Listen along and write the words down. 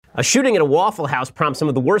A shooting at a Waffle House prompts some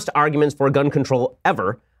of the worst arguments for gun control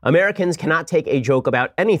ever. Americans cannot take a joke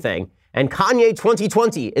about anything. And Kanye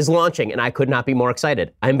 2020 is launching, and I could not be more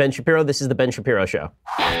excited. I'm Ben Shapiro. This is The Ben Shapiro Show.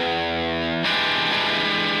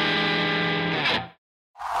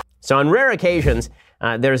 So on rare occasions,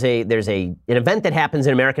 there's an event that happens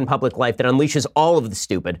in American public life that unleashes all of the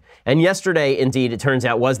stupid. And yesterday, indeed, it turns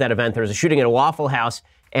out was that event. There was a shooting at a Waffle House,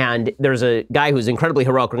 and there's a guy who's incredibly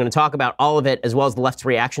heroic. We're going to talk about all of it as well as the left's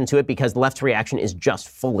reaction to it, because the left's reaction is just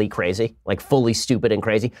fully crazy, like fully stupid and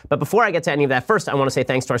crazy. But before I get to any of that, first, I want to say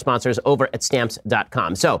thanks to our sponsors over at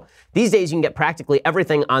Stamps.com. So these days, you can get practically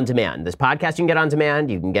everything on demand. This podcast you can get on demand.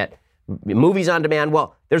 You can get movies on demand.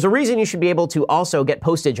 Well, there's a reason you should be able to also get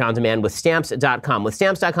postage on demand with Stamps.com. With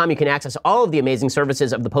Stamps.com, you can access all of the amazing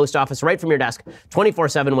services of the post office right from your desk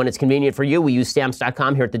 24/7 when it's convenient for you. We use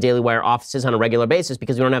Stamps.com here at the Daily Wire offices on a regular basis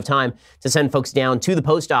because we don't have time to send folks down to the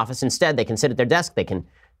post office. Instead, they can sit at their desk. They can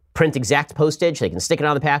print exact postage. They can stick it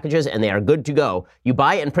on the packages, and they are good to go. You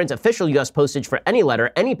buy and print official U.S. postage for any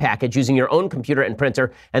letter, any package using your own computer and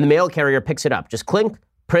printer, and the mail carrier picks it up. Just click,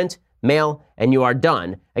 print, mail, and you are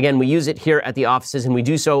done. Again, we use it here at the offices, and we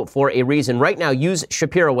do so for a reason. Right now, use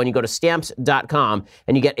Shapiro when you go to Stamps.com,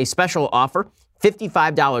 and you get a special offer,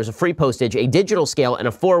 $55 of free postage, a digital scale, and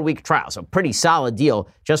a 4-week trial. So pretty solid deal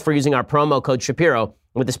just for using our promo code Shapiro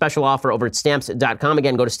with the special offer over at Stamps.com.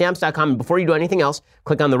 Again, go to Stamps.com, and before you do anything else,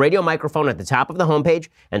 click on the radio microphone at the top of the homepage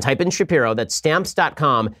and type in Shapiro. That's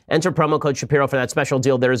Stamps.com. Enter promo code Shapiro for that special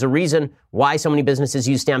deal. There is a reason why so many businesses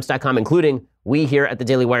use Stamps.com, including we here at the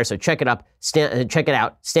Daily Wire. So check it out.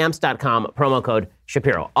 Stamps.com, promo code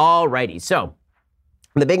Shapiro. All righty. So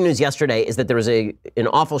the big news yesterday is that there was an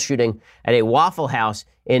awful shooting at a Waffle House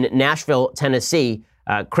in Nashville, Tennessee.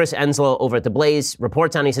 Chris Enslow over at The Blaze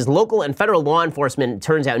reports on. He says local and federal law enforcement,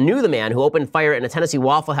 turns out, knew the man who opened fire in a Tennessee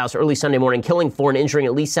Waffle House early Sunday morning, killing 4 and injuring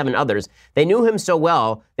at least 7 others. They knew him so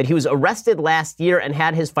well that he was arrested last year and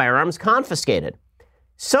had his firearms confiscated.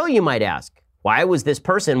 So you might ask, why was this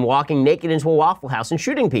person walking naked into a Waffle House and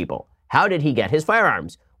shooting people? How did he get his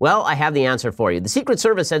firearms? Well, I have the answer for you. The Secret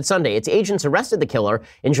Service said Sunday its agents arrested the killer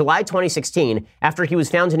in July 2016 after he was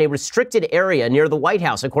found in a restricted area near the White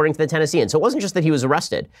House, according to the Tennessean. So it wasn't just that he was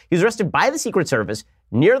arrested. He was arrested by the Secret Service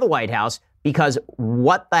near the White House because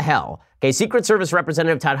what the hell? Okay, Secret Service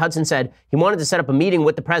Representative Todd Hudson said he wanted to set up a meeting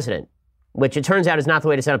with the president, which it turns out is not the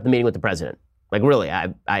way to set up the meeting with the president. Like, really,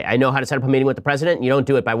 I know how to set up a meeting with the president. You don't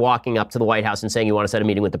do it by walking up to the White House and saying you want to set a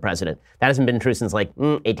meeting with the president. That hasn't been true since,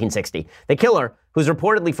 1860. The killer, who's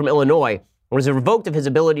reportedly from Illinois, was revoked of his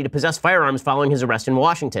ability to possess firearms following his arrest in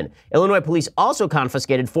Washington. Illinois police also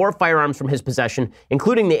confiscated 4 firearms from his possession,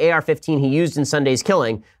 including the AR-15 he used in Sunday's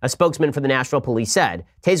killing, a spokesman for the Nashville police said.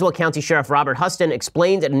 Tazewell County Sheriff Robert Huston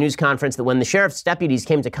explained at a news conference that when the sheriff's deputies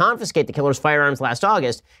came to confiscate the killer's firearms last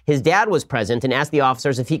August, his dad was present and asked the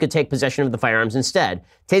officers if he could take possession of the firearms instead.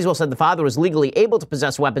 Tazewell said the father was legally able to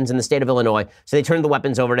possess weapons in the state of Illinois, so they turned the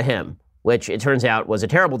weapons over to him, which it turns out was a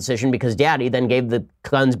terrible decision because daddy then gave the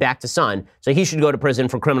guns back to son, so he should go to prison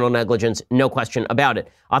for criminal negligence, no question about it.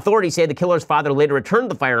 Authorities say the killer's father later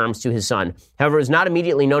returned the firearms to his son. However, it was not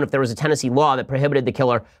immediately known if there was a Tennessee law that prohibited the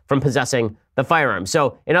killer from possessing the firearms.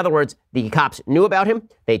 So, in other words, the cops knew about him,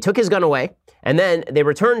 they took his gun away, and then they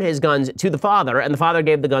returned his guns to the father, and the father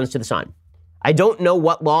gave the guns to the son. I don't know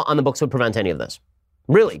what law on the books would prevent any of this.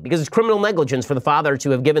 Really, because it's criminal negligence for the father to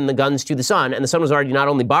have given the guns to the son, and the son was already not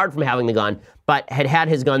only barred from having the gun, but had had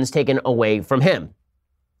his guns taken away from him.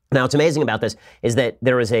 Now, what's amazing about this is that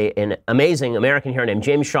there is an amazing American here named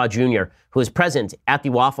James Shaw Jr. who was present at the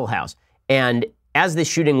Waffle House. And as this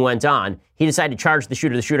shooting went on, he decided to charge the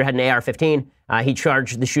shooter. The shooter had an AR-15. He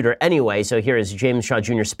charged the shooter anyway. So here is James Shaw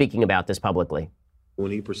Jr. speaking about this publicly.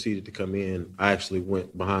 When he proceeded to come in, I actually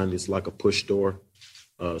went behind this like a push door,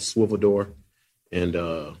 swivel door. And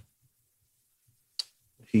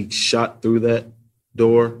he shot through that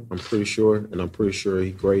door, I'm pretty sure. And I'm pretty sure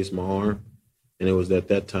he grazed my arm. And it was at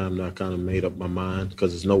that time that I kind of made up my mind,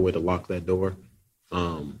 because there's no way to lock that door,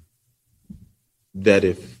 that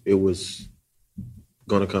if it was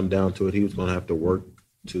going to come down to it, he was going to have to work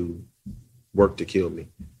to kill me.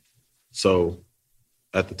 So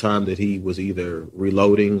at the time that he was either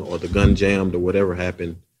reloading or the gun jammed or whatever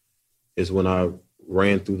happened is when I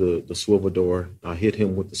ran through the swivel door. I hit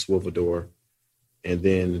him with the swivel door, and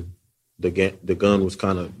then the gun was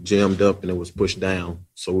kind of jammed up and it was pushed down.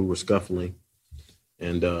 So we were scuffling,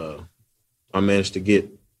 and I managed to get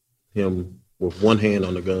him with one hand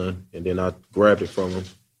on the gun, and then I grabbed it from him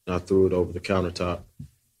and I threw it over the countertop.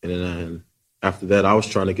 And then after that, I was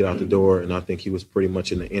trying to get out the door, and I think he was pretty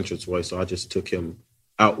much in the entranceway. So I just took him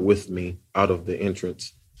out with me, out of the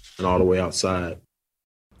entrance and all the way outside.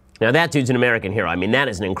 Now, that dude's an American hero. I mean, that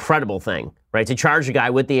is an incredible thing, right? To charge a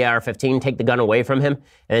guy with the AR-15, take the gun away from him,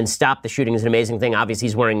 and then stop the shooting is an amazing thing. Obviously,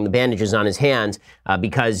 he's wearing the bandages on his hands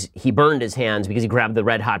because he burned his hands because he grabbed the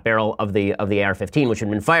red-hot barrel of the AR-15, which had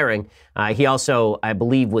been firing. He also, I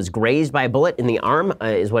believe, was grazed by a bullet in the arm,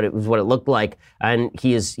 is what it looked like. And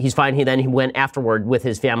he's fine. He went afterward with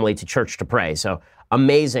his family to church to pray. So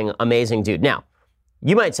amazing, amazing dude. Now,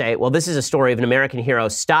 you might say, well, this is a story of an American hero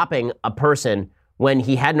stopping a person when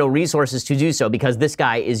he had no resources to do so because this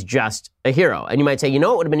guy is just a hero. And you might say, you know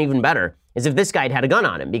what would have been even better is if this guy had had a gun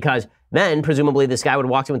on him, because then presumably this guy would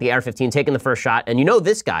have walked in with the AR-15, taken the first shot, and you know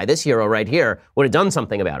this guy, this hero right here, would have done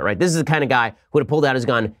something about it, right? This is the kind of guy who would have pulled out his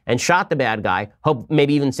gun and shot the bad guy, hope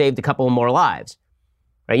maybe even saved a couple more lives.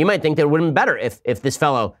 Right? You might think that it would have been better if this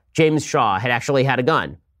fellow, James Shaw, had actually had a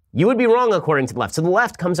gun. You would be wrong according to the left. So the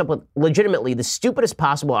left comes up with legitimately the stupidest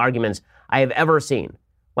possible arguments I have ever seen.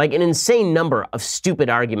 Like an insane number of stupid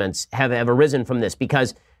arguments have arisen from this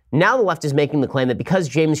because now the left is making the claim that because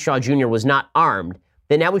James Shaw Jr. was not armed,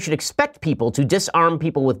 that now we should expect people to disarm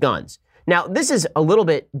people with guns. Now, this is a little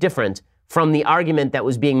bit different from the argument that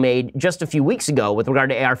was being made just a few weeks ago with regard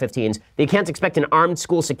to AR-15s. They can't expect an armed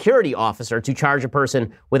school security officer to charge a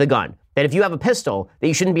person with a gun. That if you have a pistol, that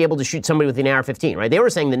you shouldn't be able to shoot somebody with an AR-15, right? They were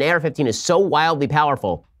saying that an AR-15 is so wildly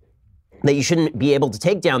powerful that you shouldn't be able to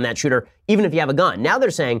take down that shooter even if you have a gun. Now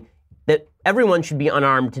they're saying that everyone should be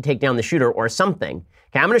unarmed to take down the shooter or something.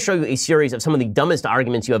 Okay, I'm going to show you a series of some of the dumbest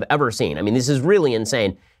arguments you have ever seen. I mean, this is really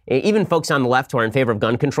insane. Even folks on the left who are in favor of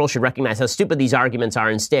gun control should recognize how stupid these arguments are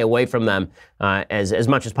and stay away from them as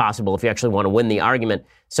much as possible if you actually want to win the argument.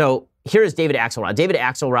 So here is David Axelrod. David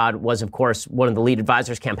Axelrod was, of course, one of the lead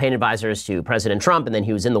advisors, campaign advisors to President Trump, and then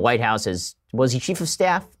he was in the White House as, was he chief of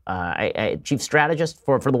staff, chief strategist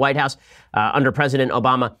for the White House under President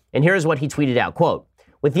Obama. And here's what he tweeted out, quote,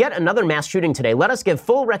 "With yet another mass shooting today, let us give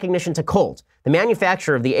full recognition to Colt, the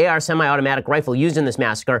manufacturer of the AR semi-automatic rifle used in this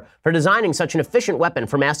massacre, for designing such an efficient weapon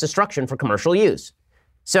for mass destruction for commercial use."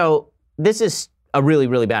 So this is a really,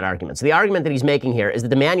 really bad argument. So the argument that he's making here is that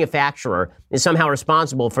the manufacturer is somehow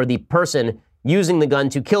responsible for the person using the gun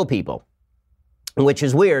to kill people, which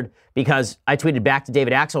is weird because I tweeted back to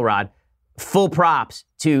David Axelrod, full props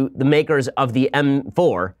to the makers of the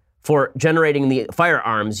M4 for generating the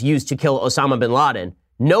firearms used to kill Osama bin Laden.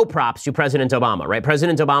 No props to President Obama, right?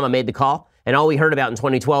 President Obama made the call, and all we heard about in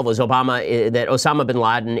 2012 was that Osama bin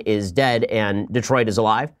Laden is dead and Detroit is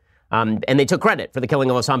alive. And they took credit for the killing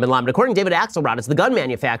of Osama bin Laden. But according to David Axelrod, it's the gun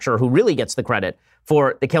manufacturer who really gets the credit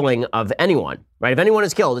for the killing of anyone, right? If anyone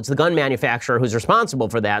is killed, it's the gun manufacturer who's responsible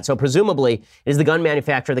for that. So presumably, it is the gun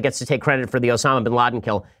manufacturer that gets to take credit for the Osama bin Laden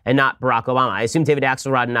kill and not Barack Obama. I assume David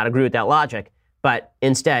Axelrod did not agree with that logic, but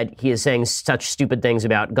instead, he is saying such stupid things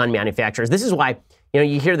about gun manufacturers. This is why,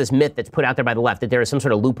 you hear this myth that's put out there by the left that there is some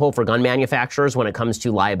sort of loophole for gun manufacturers when it comes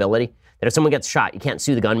to liability, that if someone gets shot, you can't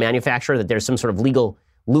sue the gun manufacturer, that there's some sort of legal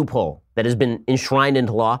loophole that has been enshrined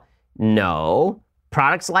into law. No.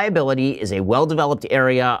 Products liability is a well-developed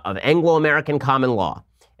area of Anglo-American common law.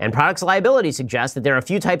 And products liability suggests that there are a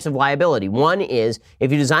few types of liability. One is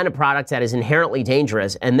if you design a product that is inherently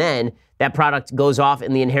dangerous and then that product goes off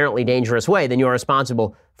in the inherently dangerous way, then you're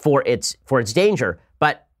responsible for its danger.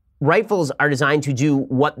 But rifles are designed to do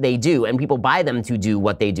what they do, and people buy them to do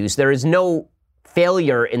what they do. So there is no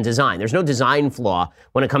failure in design. There's no design flaw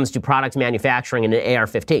when it comes to product manufacturing in an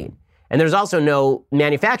AR-15. And there's also no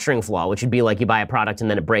manufacturing flaw, which would be like you buy a product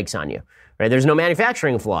and then it breaks on you, right? There's no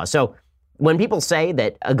manufacturing flaw. So when people say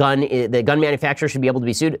that the gun manufacturer should be able to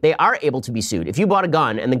be sued, they are able to be sued. If you bought a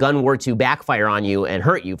gun and the gun were to backfire on you and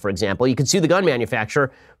hurt you, for example, you could sue the gun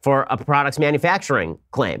manufacturer for a product's manufacturing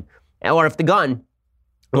claim. Or if the gun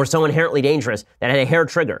were so inherently dangerous that it had a hair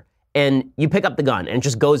trigger, and you pick up the gun and it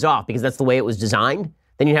just goes off because that's the way it was designed,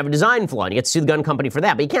 then you have a design flaw and you get to sue the gun company for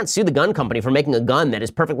that. But you can't sue the gun company for making a gun that is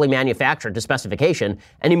perfectly manufactured to specification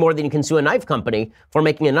any more than you can sue a knife company for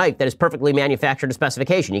making a knife that is perfectly manufactured to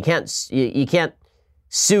specification. You can't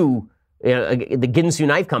sue the Ginsu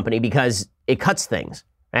knife company because it cuts things.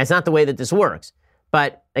 That's not the way that this works.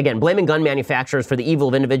 But again, blaming gun manufacturers for the evil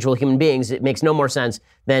of individual human beings, it makes no more sense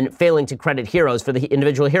than failing to credit heroes for the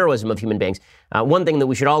individual heroism of human beings. One thing that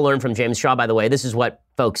we should all learn from James Shaw, by the way, this is what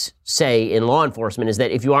folks say in law enforcement, is that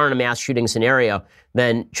if you are in a mass shooting scenario,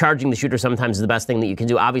 then charging the shooter sometimes is the best thing that you can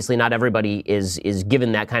do. Obviously, not everybody is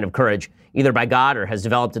given that kind of courage, either by God or has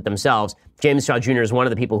developed it themselves. James Shaw Jr. is one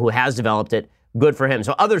of the people who has developed it. Good for him.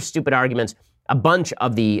 So other stupid arguments, a bunch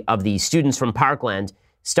of the students from Parkland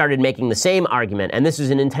started making the same argument, and this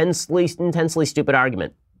is an intensely stupid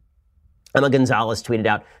argument. Emma Gonzalez tweeted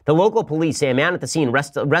out, the local police say a man at the scene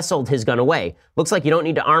wrestled his gun away. Looks like you don't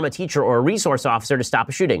need to arm a teacher or a resource officer to stop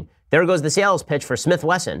a shooting. There goes the sales pitch for Smith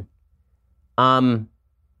Wesson.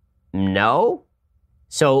 No.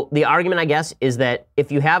 So the argument, I guess, is that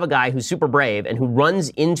if you have a guy who's super brave and who runs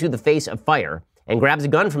into the face of fire and grabs a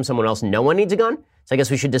gun from someone else, no one needs a gun. So I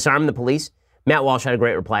guess we should disarm the police. Matt Walsh had a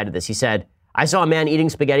great reply to this. He said, I saw a man eating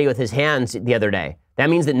spaghetti with his hands the other day. That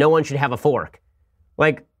means that no one should have a fork.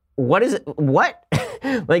 Like, what is it? What?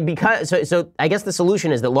 Like, because, so I guess the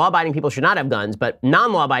solution is that law-abiding people should not have guns, but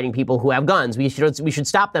non-law-abiding people who have guns, we should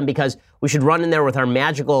stop them because we should run in there with our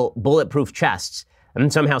magical bulletproof chests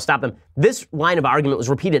and somehow stop them. This line of argument was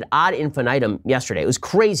repeated ad infinitum yesterday. It was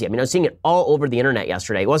crazy. I mean, I was seeing it all over the internet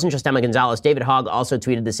yesterday. It wasn't just Emma Gonzalez. David Hogg also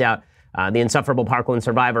tweeted this out, the insufferable Parkland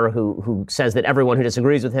survivor who says that everyone who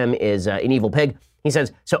disagrees with him is an evil pig. He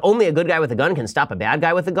says, so only a good guy with a gun can stop a bad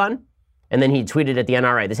guy with a gun? And then he tweeted at the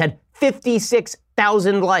NRA. This had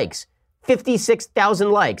 56,000 likes. 56,000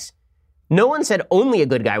 likes. No one said only a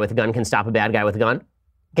good guy with a gun can stop a bad guy with a gun.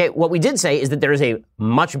 Okay, what we did say is that there is a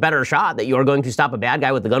much better shot that you are going to stop a bad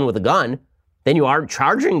guy with a gun than you are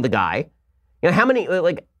charging the guy. You know, how many,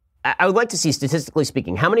 like, I would like to see, statistically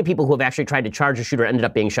speaking, how many people who have actually tried to charge a shooter ended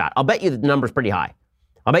up being shot. I'll bet you that the number is pretty high.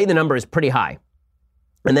 I'll bet you the number is pretty high.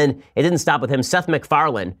 And then it didn't stop with him. Seth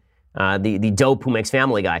MacFarlane, the dope who makes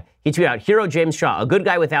Family Guy, he tweeted out, hero James Shaw, a good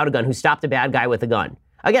guy without a gun who stopped a bad guy with a gun.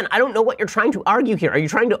 Again, I don't know what you're trying to argue here. Are you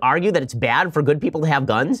trying to argue that it's bad for good people to have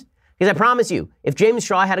guns? Because I promise you, if James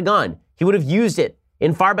Shaw had a gun, he would have used it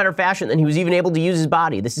in far better fashion than he was even able to use his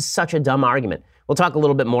body. This is such a dumb argument. We'll talk a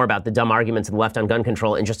little bit more about the dumb arguments of the left on gun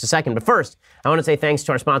control in just a second. But first, I want to say thanks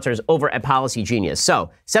to our sponsors over at Policy Genius. So,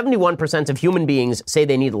 71% of human beings say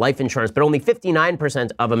they need life insurance, but only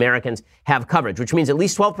 59% of Americans have coverage, which means at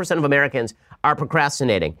least 12% of Americans are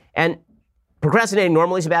procrastinating. And procrastinating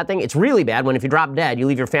normally is a bad thing. It's really bad when if you drop dead, you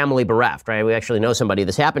leave your family bereft, right? We actually know somebody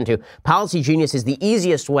this happened to. Policy Genius is the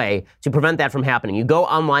easiest way to prevent that from happening. You go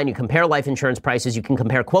online, you compare life insurance prices, you can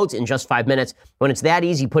compare quotes in just 5 minutes. When it's that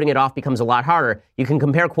easy, putting it off becomes a lot harder. You can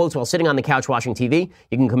compare quotes while sitting on the couch watching TV.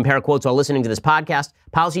 You can compare quotes while listening to this podcast.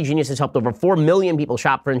 Policy Genius has helped over 4 million people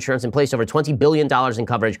shop for insurance and placed over $20 billion in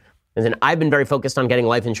coverage. And I've been very focused on getting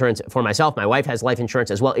life insurance for myself. My wife has life insurance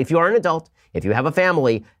as well. If you are an adult, if you have a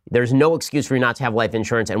family, there's no excuse for you not to have life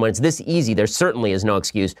insurance. And when it's this easy, there certainly is no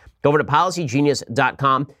excuse. Go over to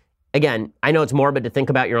policygenius.com. Again, I know it's morbid to think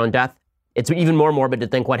about your own death. It's even more morbid to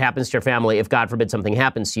think what happens to your family if, God forbid, something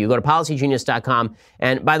happens to you. Go to policygenius.com.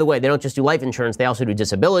 And by the way, they don't just do life insurance. They also do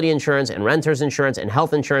disability insurance and renter's insurance and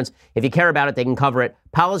health insurance. If you care about it, they can cover it.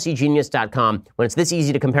 Policygenius.com. When it's this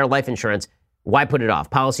easy to compare life insurance, why put it off?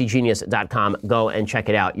 Policygenius.com. Go and check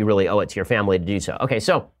it out. You really owe it to your family to do so. Okay,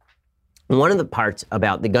 so one of the parts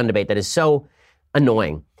about the gun debate that is so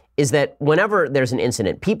annoying is that whenever there's an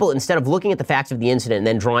incident, people, instead of looking at the facts of the incident and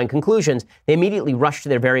then drawing conclusions, they immediately rush to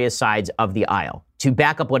their various sides of the aisle to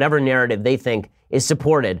back up whatever narrative they think is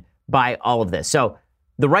supported by all of this. So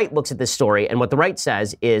the right looks at this story, and what the right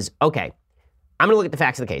says is, okay, I'm going to look at the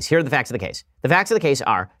facts of the case. Here are the facts of the case. The facts of the case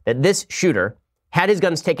are that this shooter had his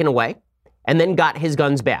guns taken away and then got his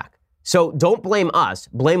guns back. So don't blame us,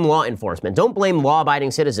 blame law enforcement. Don't blame law-abiding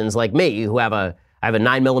citizens like me who have I have a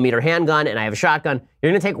 9mm handgun and I have a shotgun.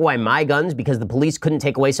 You're going to take away my guns because the police couldn't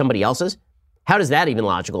take away somebody else's? How does that even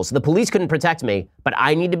logical? So the police couldn't protect me, but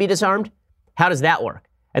I need to be disarmed? How does that work?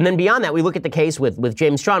 And then beyond that, we look at the case with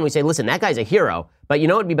James Shaw and we say, listen, that guy's a hero, but you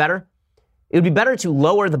know what would be better? It would be better to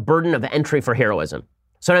lower the burden of entry for heroism.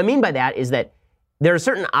 So what I mean by that is that there are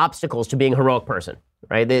certain obstacles to being a heroic person.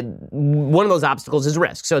 Right? One of those obstacles is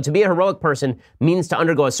risk. So to be a heroic person means to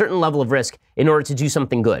undergo a certain level of risk in order to do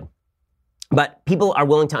something good. But people are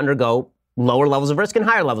willing to undergo lower levels of risk and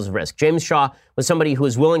higher levels of risk. James Shaw was somebody who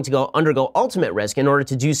was willing to undergo ultimate risk in order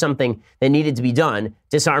to do something that needed to be done,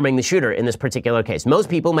 disarming the shooter in this particular case. Most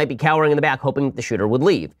people might be cowering in the back hoping that the shooter would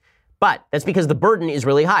leave. But that's because the burden is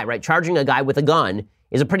really high, right? Charging a guy with a gun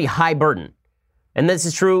is a pretty high burden. And this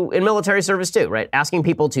is true in military service too, right? Asking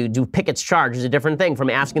people to do pickets charge is a different thing from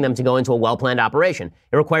asking them to go into a well-planned operation.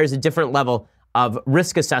 It requires a different level of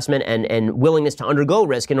risk assessment and willingness to undergo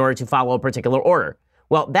risk in order to follow a particular order.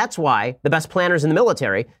 Well, that's why the best planners in the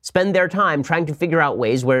military spend their time trying to figure out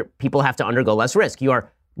ways where people have to undergo less risk. You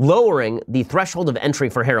are lowering the threshold of entry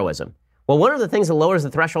for heroism. Well, one of the things that lowers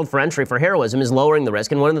the threshold for entry for heroism is lowering the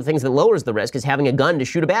risk, and one of the things that lowers the risk is having a gun to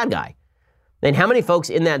shoot a bad guy. Then how many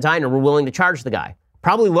folks in that diner were willing to charge the guy?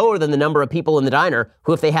 Probably lower than the number of people in the diner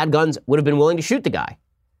who, if they had guns, would have been willing to shoot the guy.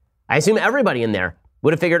 I assume everybody in there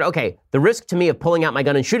would have figured, okay, the risk to me of pulling out my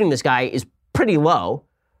gun and shooting this guy is pretty low,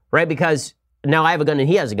 right? Because now I have a gun and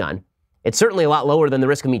he has a gun. It's certainly a lot lower than the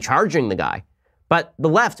risk of me charging the guy. But the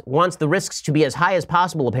left wants the risks to be as high as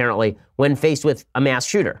possible, apparently, when faced with a mass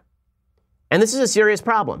shooter. And this is a serious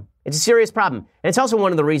problem. It's a serious problem. And it's also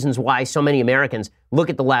one of the reasons why so many Americans look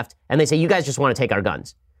at the left and they say, you guys just want to take our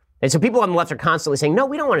guns. And so people on the left are constantly saying, no,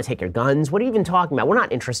 we don't want to take your guns. What are you even talking about? We're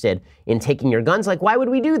not interested in taking your guns. Like, why would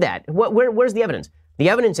we do that? Where's the evidence? The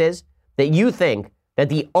evidence is that you think that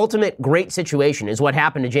the ultimate great situation is what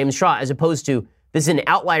happened to James Shaw, as opposed to this is an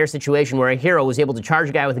outlier situation where a hero was able to charge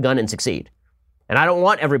a guy with a gun and succeed. And I don't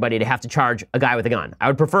want everybody to have to charge a guy with a gun. I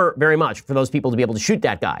would prefer very much for those people to be able to shoot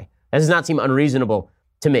that guy. That does not seem unreasonable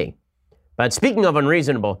to me. But speaking of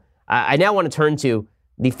unreasonable, I now want to turn to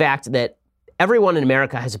the fact that everyone in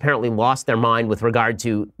America has apparently lost their mind with regard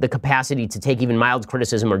to the capacity to take even mild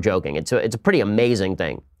criticism or joking. It's a pretty amazing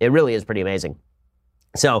thing. It really is pretty amazing.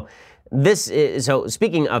 So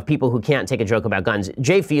speaking of people who can't take a joke about guns,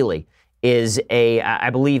 Jay Feely is I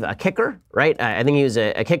believe, a kicker, right? I think he was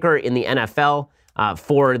a kicker in the NFL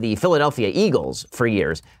for the Philadelphia Eagles for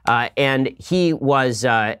years. And he was,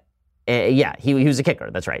 he was a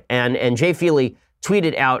kicker, that's right. And Jay Feely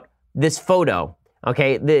tweeted out this photo,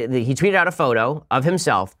 okay? He tweeted out a photo of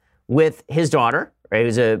himself with his daughter, right,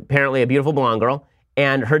 who's apparently a beautiful blonde girl,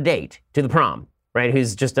 and her date to the prom, right,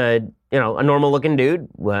 who's just a normal-looking dude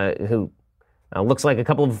who looks like a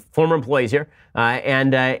couple of former employees here.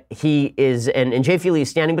 And Jay Feely is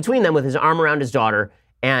standing between them with his arm around his daughter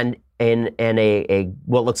and a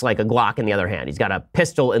what looks like a Glock in the other hand. He's got a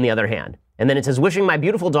pistol in the other hand. And then it says, wishing my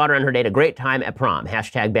beautiful daughter and her date a great time at prom,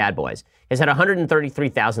 #badboys. It's had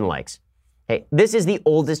 133,000 likes. Hey, this is the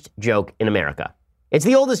oldest joke in America. It's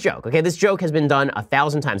the oldest joke, okay? This joke has been done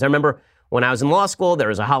 1,000 times. I remember when I was in law school, there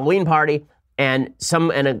was a Halloween party, and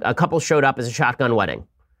a couple showed up as a shotgun wedding,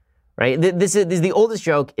 right? This is the oldest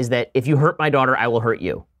joke, is that if you hurt my daughter, I will hurt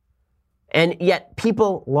you. And yet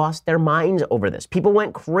people lost their minds over this. People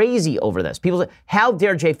went crazy over this. People said, how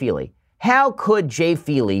dare Jay Feely? How could Jay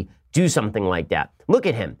Feely do something like that? Look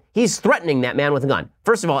at him. He's threatening that man with a gun.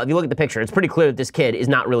 First of all, if you look at the picture, it's pretty clear that this kid is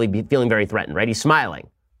not really feeling very threatened, right? He's smiling.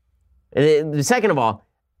 Second of all,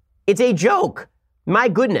 it's a joke. My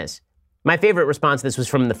goodness. My favorite response to this was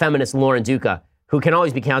from the feminist Lauren Duca, who can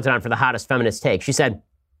always be counted on for the hottest feminist take. She said,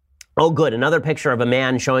 oh, good, another picture of a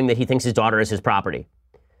man showing that he thinks his daughter is his property.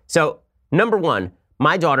 So, number one,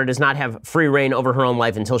 my daughter does not have free reign over her own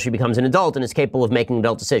life until she becomes an adult and is capable of making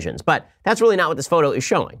adult decisions. But that's really not what this photo is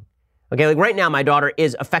showing. Okay, like right now, my daughter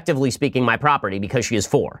is effectively speaking my property because she is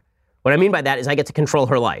 4. What I mean by that is I get to control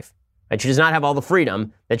her life. Right? She does not have all the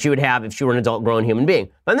freedom that she would have if she were an adult grown human being.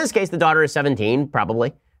 But in this case, the daughter is 17,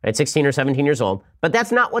 probably, right? 16 or 17 years old. But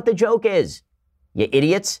that's not what the joke is, you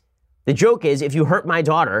idiots. The joke is, if you hurt my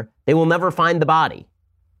daughter, they will never find the body.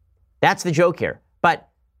 That's the joke here. But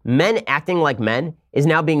men acting like men is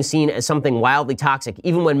now being seen as something wildly toxic,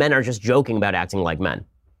 even when men are just joking about acting like men.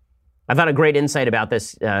 I thought a great insight about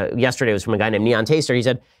this yesterday was from a guy named Neon Taster. He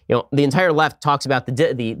said, the entire left talks about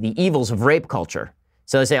the evils of rape culture.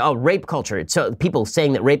 So they say, oh, rape culture. It's so people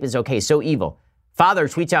saying that rape is okay, so evil. Father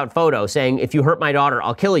tweets out photo saying, if you hurt my daughter,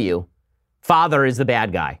 I'll kill you. Father is the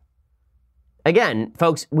bad guy. Again,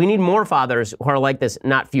 folks, we need more fathers who are like this,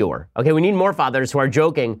 not fewer. Okay, we need more fathers who are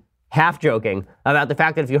joking, half joking, about the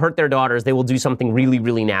fact that if you hurt their daughters, they will do something really,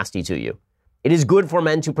 really nasty to you. It is good for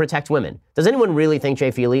men to protect women. Does anyone really think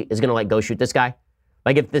Jay Feely is going to go shoot this guy?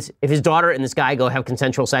 Like if his daughter and this guy go have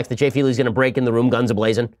consensual sex, that Jay Feely is going to break in the room, guns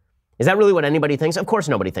a-blazing? Is that really what anybody thinks? Of course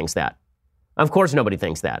nobody thinks that. Of course nobody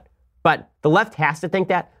thinks that. But the left has to think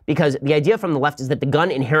that, because the idea from the left is that the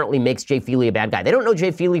gun inherently makes Jay Feely a bad guy. They don't know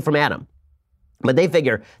Jay Feely from Adam. But they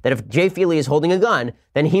figure that if Jay Feely is holding a gun,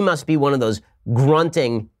 then he must be one of those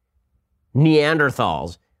grunting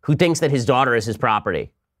Neanderthals who thinks that his daughter is his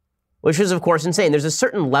property, which is, of course, insane. There's a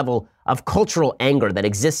certain level of cultural anger that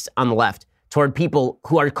exists on the left toward people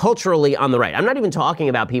who are culturally on the right. I'm not even talking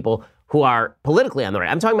about people who are politically on the right.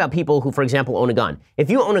 I'm talking about people who, for example, own a gun. If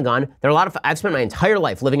you own a gun, there are a lot of... I've spent my entire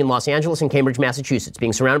life living in Los Angeles and Cambridge, Massachusetts,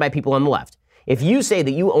 being surrounded by people on the left. If you say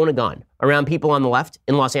that you own a gun around people on the left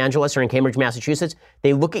in Los Angeles or in Cambridge, Massachusetts,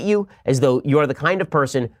 they look at you as though you are the kind of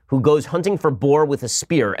person who goes hunting for boar with a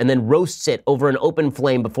spear and then roasts it over an open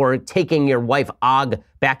flame before taking your wife Og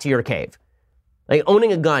back to your cave. Like,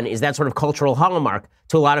 owning a gun is that sort of cultural hallmark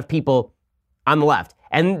to a lot of people on the left.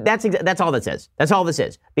 And that's all this is. That's all this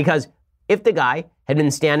is. Because if the guy had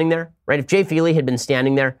been standing there, right, if Jay Feely had been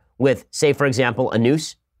standing there with, say, for example, a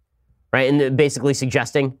noose, right, and basically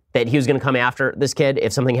suggesting that he was going to come after this kid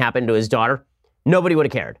if something happened to his daughter, nobody would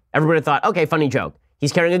have cared. Everybody would have thought, okay, funny joke.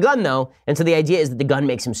 He's carrying a gun, though, and so the idea is that the gun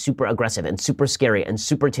makes him super aggressive and super scary and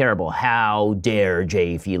super terrible. How dare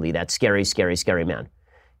Jay Feely, that scary, scary, scary man.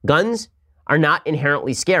 Guns are not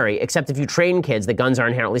inherently scary, except if you train kids that guns are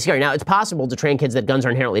inherently scary. Now, it's possible to train kids that guns are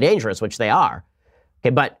inherently dangerous, which they are. Okay,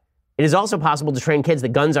 but it is also possible to train kids that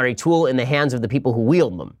guns are a tool in the hands of the people who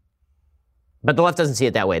wield them. But the left doesn't see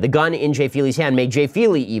it that way. The gun in Jay Feely's hand made Jay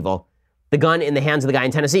Feely evil. The gun in the hands of the guy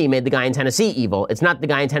in Tennessee made the guy in Tennessee evil. It's not the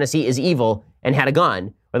guy in Tennessee is evil and had a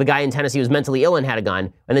gun, or the guy in Tennessee was mentally ill and had a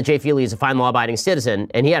gun, and then Jay Feely is a fine law-abiding citizen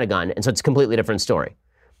and he had a gun, and so it's a completely different story.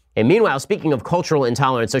 And meanwhile, speaking of cultural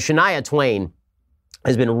intolerance, so Shania Twain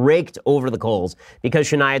has been raked over the coals because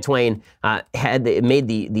Shania Twain had made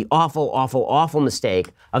the awful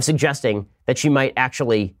mistake of suggesting that she might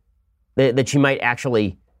actually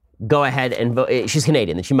go ahead and vote. She's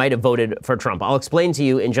Canadian, that she might have voted for Trump. I'll explain to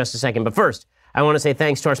you in just a second. But first, I want to say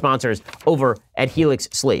thanks to our sponsors over at Helix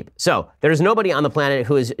Sleep. So there's nobody on the planet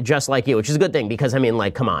who is just like you, which is a good thing because, I mean,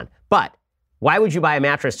 like, come on. But why would you buy a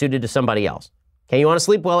mattress suited to somebody else? Okay, you want to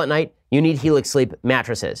sleep well at night? You need Helix Sleep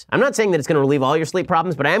mattresses. I'm not saying that it's going to relieve all your sleep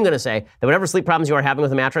problems, but I am going to say that whatever sleep problems you are having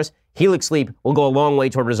with a mattress, Helix Sleep will go a long way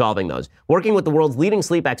toward resolving those. Working with the world's leading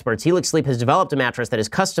sleep experts, Helix Sleep has developed a mattress that is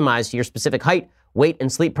customized to your specific height, weight,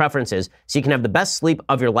 and sleep preferences so you can have the best sleep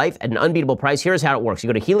of your life at an unbeatable price. Here's how it works.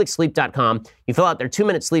 You go to helixsleep.com, you fill out their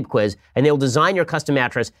 2-minute sleep quiz, and they'll design your custom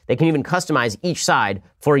mattress. They can even customize each side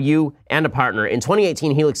for you and a partner. In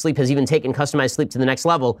 2018, Helix Sleep has even taken customized sleep to the next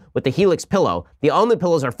level with the Helix Pillow. The all-new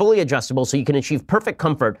pillows are fully adjustable so you can achieve perfect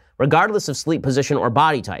comfort regardless of sleep position or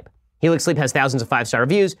body type. Helix Sleep has thousands of 5-star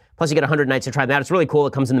reviews, plus you get 100 nights to try them out. It's really cool.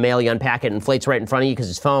 It comes in the mail, you unpack it, and inflates right in front of you because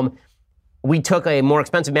it's foam. We took a more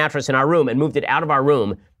expensive mattress in our room and moved it out of our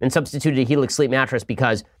room and substituted a Helix Sleep mattress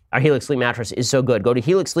because our Helix Sleep mattress is so good. Go to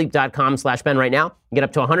helixsleep.com/Ben right now. You get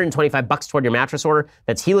up to $125 toward your mattress order.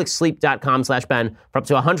 That's helixsleep.com/Ben for up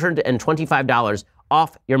to $125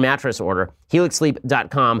 off your mattress order.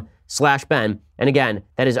 helixsleep.com/Ben. And again,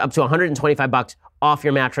 that is up to $125 off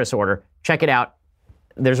your mattress order. Check it out.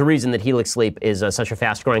 There's a reason that Helix Sleep is such a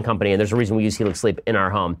fast-growing company, and there's a reason we use Helix Sleep in our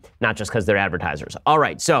home, not just because they're advertisers. All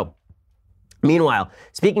right, so meanwhile,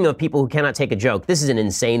 speaking of people who cannot take a joke, this is an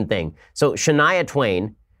insane thing. So Shania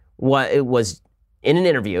Twain was in an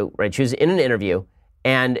interview, right? She was in an interview,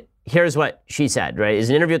 and here's what she said, right? It's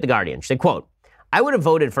an interview with The Guardian. She said, quote, "I would have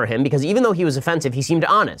voted for him because even though he was offensive, he seemed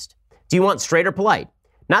honest. Do you want straight or polite?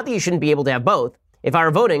 Not that you shouldn't be able to have both. If I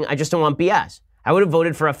were voting, I just don't want BS. I would have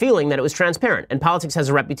voted for a feeling that it was transparent, and politics has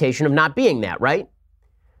a reputation of not being that, right?"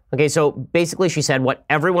 Okay, so basically she said what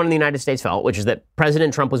everyone in the United States felt, which is that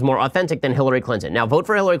President Trump was more authentic than Hillary Clinton. Now, vote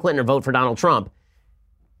for Hillary Clinton or vote for Donald Trump.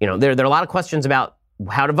 You know, there are a lot of questions about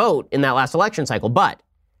how to vote in that last election cycle, but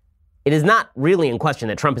it is not really in question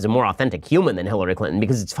that Trump is a more authentic human than Hillary Clinton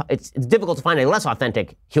because it's difficult to find a less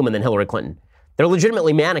authentic human than Hillary Clinton. There are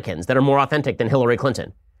legitimately mannequins that are more authentic than Hillary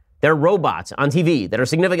Clinton. There are robots on TV that are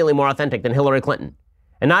significantly more authentic than Hillary Clinton.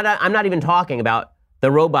 And I'm not even talking about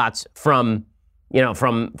the robots from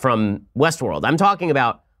Westworld. I'm talking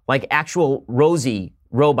about like actual Rosie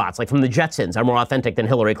robots, like from the Jetsons, are more authentic than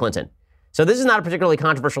Hillary Clinton. So this is not a particularly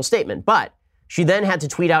controversial statement, but she then had to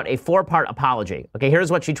tweet out a 4-part apology. Okay,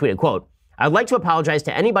 here's what she tweeted, quote, "I'd like to apologize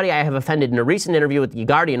to anybody I have offended in a recent interview with The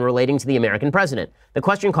Guardian relating to the American president. The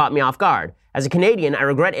question caught me off guard. As a Canadian, I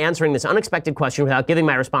regret answering this unexpected question without giving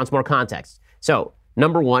my response more context." So,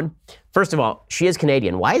 number one, first of all, she is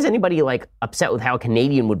Canadian. Why is anybody like upset with how a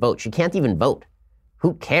Canadian would vote? She can't even vote.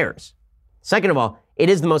 Who cares? Second of all, it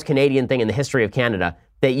is the most Canadian thing in the history of Canada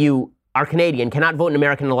that you are Canadian, cannot vote in an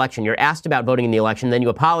American election. You're asked about voting in the election, then you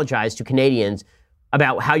apologize to Canadians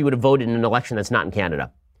about how you would have voted in an election that's not in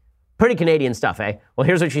Canada. Pretty Canadian stuff, eh? Well,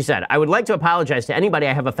 here's what she said. "I would like to apologize to anybody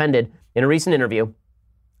I have offended in a recent interview."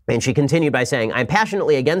 And she continued by saying, "I'm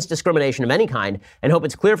passionately against discrimination of any kind and hope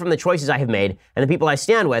it's clear from the choices I have made and the people I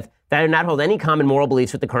stand with that I do not hold any common moral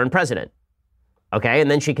beliefs with the current president." Okay,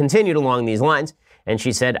 and then she continued along these lines. And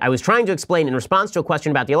she said, "I was trying to explain in response to a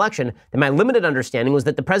question about the election that my limited understanding was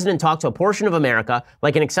that the president talked to a portion of America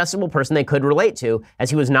like an accessible person they could relate to,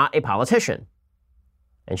 as he was not a politician."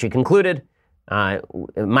 And she concluded,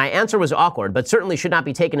 "My answer was awkward, but certainly should not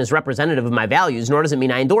be taken as representative of my values, nor does it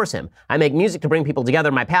mean I endorse him. I make music to bring people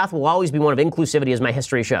together. My path will always be one of inclusivity, as my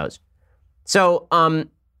history shows." So,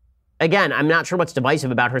 again, I'm not sure what's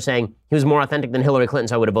divisive about her saying he was more authentic than Hillary Clinton,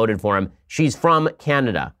 so I would have voted for him. She's from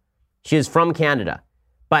Canada. She is from Canada.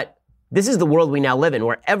 But this is the world we now live in,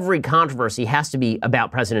 where every controversy has to be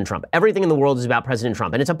about President Trump. Everything in the world is about President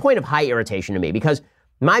Trump. And it's a point of high irritation to me because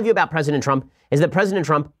my view about President Trump is that President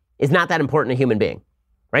Trump is not that important a human being,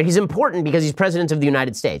 right? He's important because he's president of the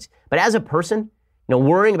United States. But as a person,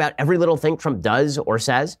 worrying about every little thing Trump does or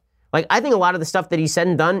says, like, I think a lot of the stuff that he's said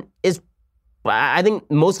and done is, I think,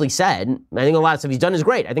 mostly said. I think a lot of stuff he's done is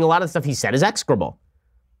great. I think a lot of the stuff he said is execrable.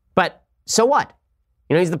 But So what?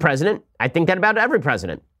 He's the president. I think that about every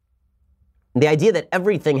president. The idea that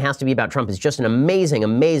everything has to be about Trump is just an amazing,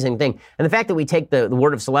 amazing thing. And the fact that we take the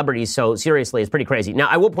word of celebrities so seriously is pretty crazy. Now,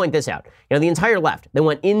 I will point this out. The entire left, they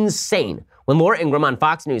went insane when Laura Ingraham on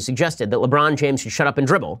Fox News suggested that LeBron James should shut up and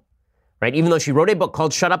dribble, right? Even though she wrote a book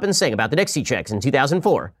called Shut Up and Sing about the Dixie Chicks in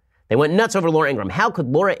 2004. They went nuts over Laura Ingraham. How could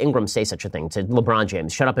Laura Ingraham say such a thing to LeBron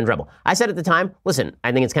James? Shut up and dribble. I said at the time, listen,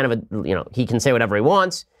 I think it's kind of he can say whatever he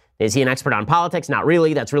wants. Is he an expert on politics? Not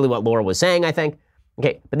really. That's really what Laura was saying, I think.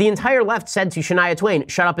 Okay, but the entire left said to Shania Twain,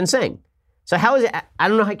 shut up and sing. So how is it, I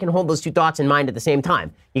don't know how you can hold those two thoughts in mind at the same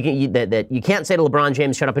time. That you can't say to LeBron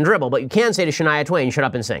James, shut up and dribble, but you can say to Shania Twain, shut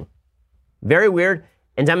up and sing. Very weird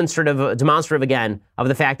and demonstrative again of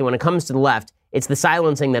the fact that when it comes to the left, it's the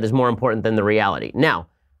silencing that is more important than the reality. Now,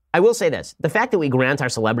 I will say this. The fact that we grant our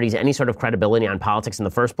celebrities any sort of credibility on politics in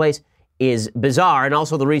the first place is bizarre, and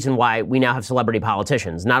also the reason why we now have celebrity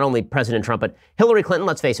politicians. Not only President Trump, but Hillary Clinton,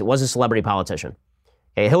 let's face it, was a celebrity politician.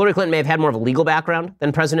 Okay, Hillary Clinton may have had more of a legal background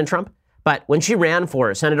than President Trump, but when she ran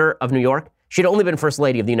for senator of New York, she'd only been first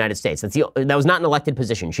lady of the United States. That was not an elected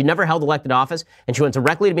position. She never held elected office, and she went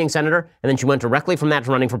directly to being senator, and then she went directly from that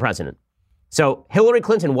to running for president. So Hillary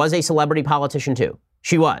Clinton was a celebrity politician too.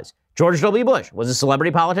 She was. George W. Bush was a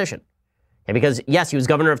celebrity politician. And because, yes, he was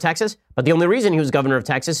governor of Texas, but the only reason he was governor of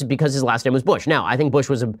Texas is because his last name was Bush. Now, I think Bush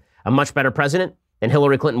was a much better president than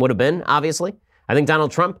Hillary Clinton would have been, obviously. I think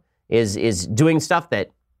Donald Trump is doing stuff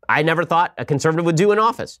that I never thought a conservative would do in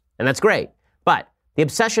office, and that's great. But the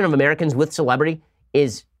obsession of Americans with celebrity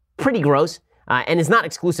is pretty gross, and is not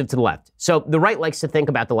exclusive to the left. So the right likes to think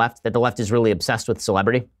about the left, that the left is really obsessed with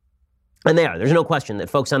celebrity. And they are. There's no question that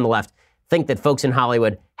folks on the left think that folks in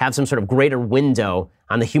Hollywood have some sort of greater window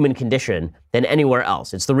on the human condition than anywhere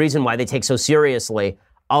else. It's the reason why they take so seriously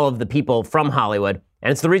all of the people from Hollywood.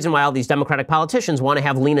 And it's the reason why all these Democratic politicians want to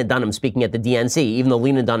have Lena Dunham speaking at the DNC, even though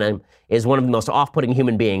Lena Dunham is one of the most off-putting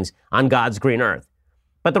human beings on God's green earth.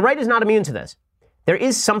 But the right is not immune to this. There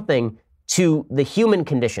is something to the human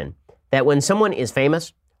condition that when someone is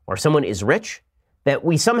famous or someone is rich, that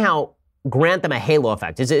we somehow grant them a halo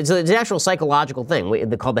effect. It's an actual psychological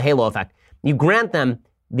thing called the halo effect. You grant them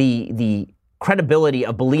the credibility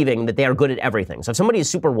of believing that they are good at everything. So if somebody is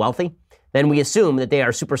super wealthy, then we assume that they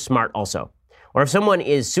are super smart also. Or if someone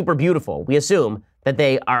is super beautiful, we assume that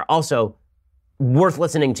they are also worth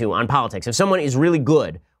listening to on politics. If someone is really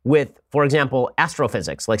good with, for example,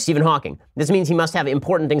 astrophysics, like Stephen Hawking, this means he must have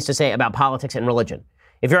important things to say about politics and religion.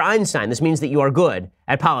 If you're Einstein, this means that you are good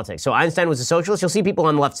at politics. So Einstein was a socialist. You'll see people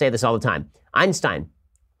on the left say this all the time. Einstein,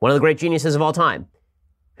 one of the great geniuses of all time,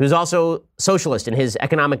 who's also socialist in his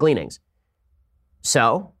economic leanings.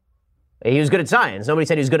 So he was good at science. Nobody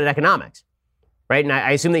said he was good at economics, right? And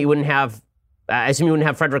I assume that you wouldn't have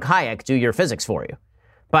Frederick Hayek do your physics for you.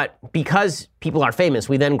 But because people are famous,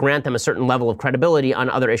 we then grant them a certain level of credibility on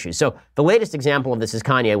other issues. So the latest example of this is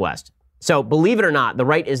Kanye West. So believe it or not, the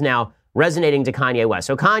right is now resonating to Kanye West.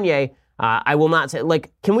 So Kanye, I will not say,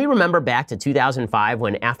 can we remember back to 2005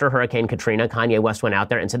 when after Hurricane Katrina, Kanye West went out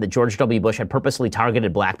there and said that George W. Bush had purposely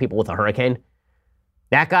targeted black people with a hurricane?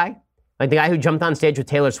 That guy? Like the guy who jumped on stage with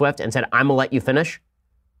Taylor Swift and said, I'm gonna let you finish?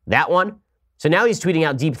 That one? So now he's tweeting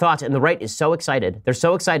out deep thoughts, and the right is so excited. They're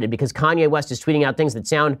so excited because Kanye West is tweeting out things that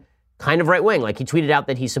sound kind of right-wing. Like he tweeted out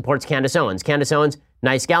that he supports Candace Owens. Candace Owens,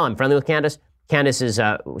 nice gal. I'm friendly with Candace. Candace is,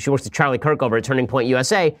 she works with Charlie Kirk over at Turning Point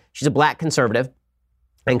USA. She's a black conservative.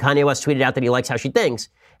 And Kanye West tweeted out that he likes how she thinks.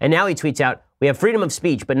 And now he tweets out, we have freedom of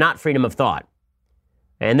speech, but not freedom of thought.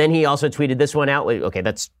 And then he also tweeted this one out. Okay,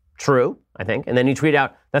 that's true, I think. And then he tweeted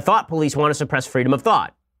out, the thought police want to suppress freedom of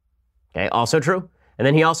thought. Okay, also true. And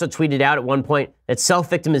then he also tweeted out at one point that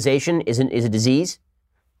self-victimization is a disease.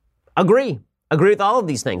 Agree with all of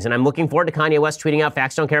these things. And I'm looking forward to Kanye West tweeting out,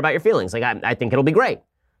 facts don't care about your feelings. I think it'll be great.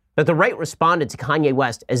 But the right responded to Kanye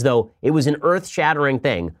West as though it was an earth-shattering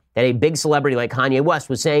thing that a big celebrity like Kanye West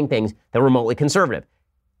was saying things that were remotely conservative.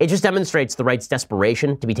 It just demonstrates the right's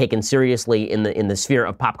desperation to be taken seriously in the sphere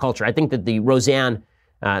of pop culture. I think that the Roseanne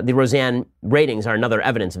ratings are another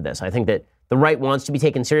evidence of this. I think that the right wants to be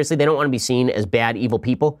taken seriously. They don't want to be seen as bad, evil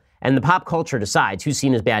people. And the pop culture decides who's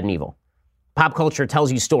seen as bad and evil. Pop culture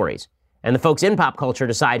tells you stories. And the folks in pop culture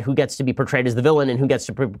decide who gets to be portrayed as the villain and who gets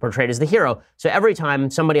to be portrayed as the hero. So every time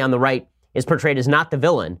somebody on the right is portrayed as not the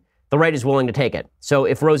villain, the right is willing to take it. So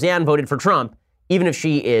if Roseanne voted for Trump, even if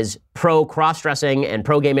she is pro-cross-dressing and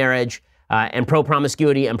pro-gay marriage and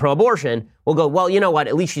pro-promiscuity and pro-abortion, we'll go, well, you know what?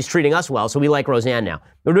 At least she's treating us well, so we like Roseanne now.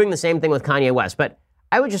 We're doing the same thing with Kanye West. But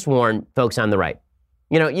I would just warn folks on the right.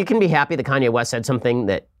 You can be happy that Kanye West said something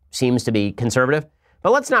that seems to be conservative,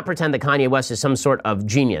 but let's not pretend that Kanye West is some sort of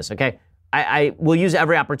genius, okay? I will use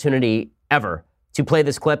every opportunity ever to play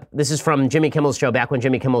this clip. This is from Jimmy Kimmel's show, back when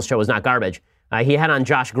Jimmy Kimmel's show was not garbage. He had on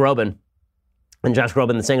Josh Groban, and Josh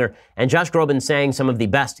Groban, the singer, and Josh Groban sang some of the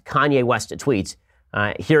best Kanye West tweets.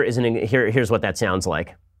 Here's what that sounds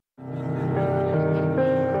like.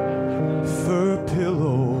 Fur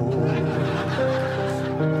pillow,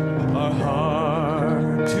 are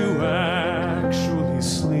hard to actually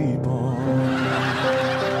sleep on.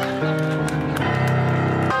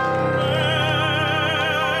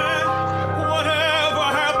 Whatever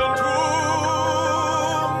happened to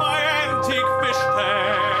my antique fish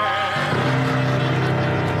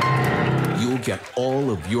tank? You'll get all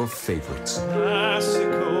of your favorites.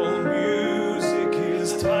 Classical music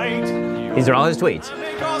is tight. These are all his tweets.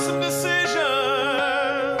 Make awesome decisions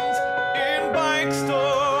in bike stores.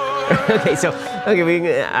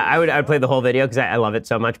 I would play the whole video because I love it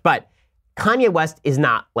so much. But Kanye West is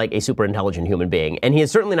not like a super intelligent human being, and he is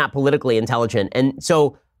certainly not politically intelligent. And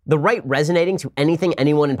so the right resonating to anything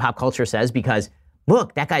anyone in pop culture says because,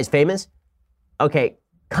 look, that guy's famous. Okay,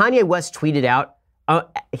 Kanye West tweeted out,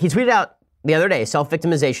 he tweeted out the other day,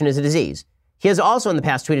 self-victimization is a disease. He has also in the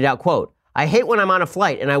past tweeted out, quote, I hate when I'm on a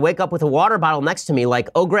flight and I wake up with a water bottle next to me like,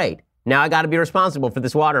 oh, great, now I got to be responsible for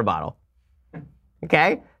this water bottle.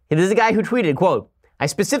 Okay? This is a guy who tweeted, quote, I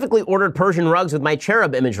specifically ordered Persian rugs with my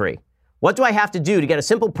cherub imagery. What do I have to do to get a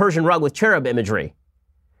simple Persian rug with cherub imagery?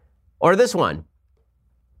 Or this one,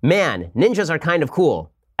 man, ninjas are kind of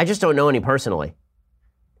cool. I just don't know any personally.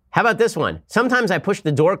 How about this one? Sometimes I push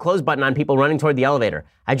the door close button on people running toward the elevator.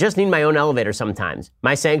 I just need my own elevator sometimes.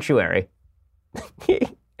 My sanctuary.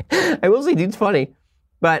 I will say, dude's funny.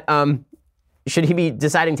 But should he be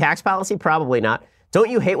deciding tax policy? Probably not. Don't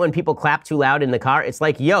you hate when people clap too loud in the car? It's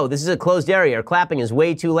like, yo, this is a closed area. Or clapping is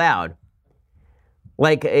way too loud.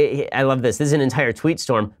 Like, I love this. This is an entire tweet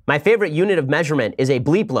storm. My favorite unit of measurement is a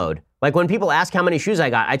bleep load. Like when people ask how many shoes I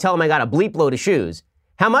got, I tell them I got a bleep load of shoes.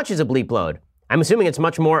 How much is a bleep load? I'm assuming it's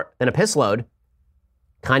much more than a piss load.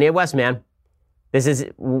 Kanye West, man. This is,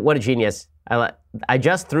 what a genius. I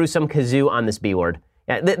just threw some kazoo on this B word.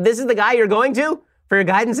 Yeah, this is the guy you're going to for your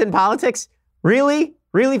guidance in politics? Really?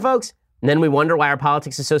 Really, folks? And then we wonder why our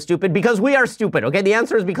politics is so stupid. Because we are stupid, okay? The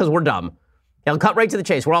answer is because we're dumb. I'll cut right to the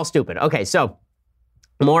chase. We're all stupid. Okay, so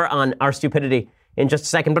more on our stupidity in just a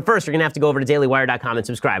second. But first, you're going to have to go over to dailywire.com and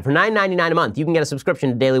subscribe. For $9.99 a month, you can get a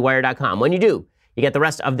subscription to dailywire.com. When you do, you get the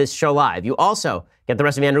rest of this show live. You also get the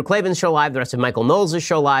rest of Andrew Klavan's show live, the rest of Michael Knowles'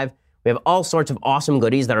 show live. We have all sorts of awesome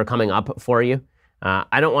goodies that are coming up for you.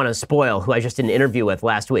 I don't want to spoil who I just did an interview with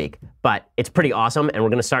last week, but it's pretty awesome, and we're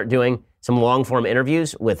going to start doing some long-form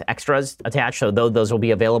interviews with extras attached, so those will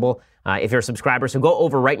be available if you're a subscriber. So go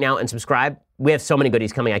over right now and subscribe. We have so many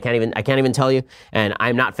goodies coming, I can't even tell you, and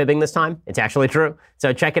I'm not fibbing this time. It's actually true.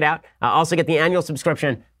 So check it out. Also get the annual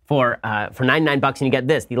subscription for $99, and you get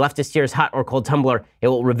this, the Leftist Tears Hot or Cold Tumbler. It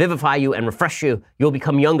will revivify you and refresh you. You'll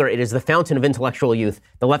become younger. It is the fountain of intellectual youth.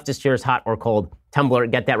 The Leftist Tears Hot or Cold Tumbler.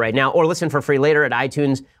 Get that right now. Or listen for free later at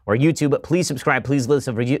iTunes or YouTube. Please subscribe. Please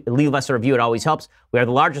leave us a review. It always helps. We are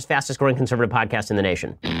the largest, fastest growing conservative podcast in the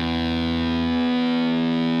nation.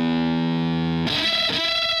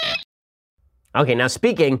 Okay, now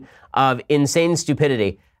speaking of insane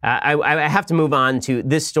stupidity, I have to move on to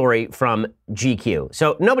this story from GQ.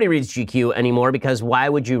 So nobody reads GQ anymore because why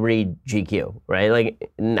would you read GQ, right?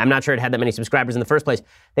 Like, I'm not sure it had that many subscribers in the first place.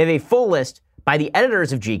 They have a full list by the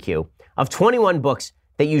editors of GQ of 21 books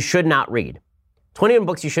that you should not read. 21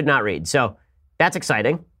 books you should not read. So that's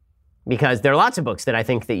exciting because there are lots of books that I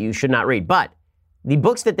think that you should not read. But the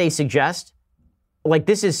books that they suggest, like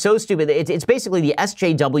this is so stupid. It's basically the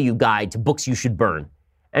SJW guide to books you should burn.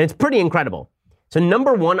 And it's pretty incredible. So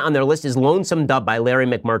number one on their list is Lonesome Dove by Larry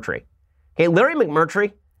McMurtry. Okay, Larry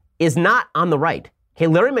McMurtry is not on the right. Okay,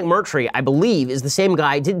 Larry McMurtry, I believe, is the same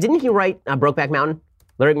guy. Didn't he write Brokeback Mountain?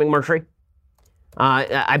 Larry McMurtry?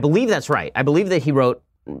 I believe that's right. I believe that he wrote,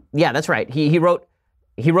 yeah, that's right. He wrote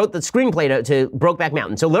the screenplay to Brokeback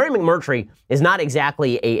Mountain. So Larry McMurtry is not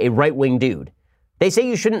exactly a right-wing dude. They say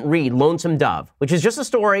you shouldn't read Lonesome Dove, which is just a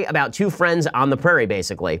story about two friends on the prairie,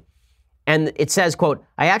 basically. And it says, quote,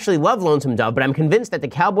 I actually love Lonesome Dove, but I'm convinced that the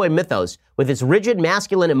cowboy mythos, with its rigid,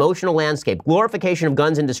 masculine, emotional landscape, glorification of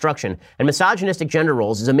guns and destruction, and misogynistic gender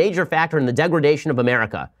roles, is a major factor in the degradation of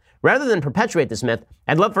America. Rather than perpetuate this myth,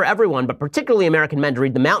 I'd love for everyone, but particularly American men, to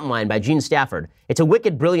read The Mountain Lion by Gene Stafford. It's a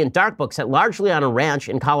wicked, brilliant, dark book set largely on a ranch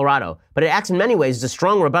in Colorado, but it acts in many ways as a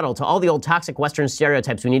strong rebuttal to all the old toxic Western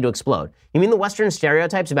stereotypes we need to explode. You mean the Western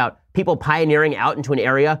stereotypes about people pioneering out into an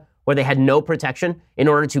area where they had no protection in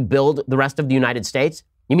order to build the rest of the United States?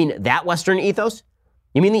 You mean that Western ethos?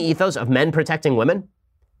 You mean the ethos of men protecting women?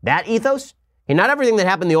 That ethos? Okay, not everything that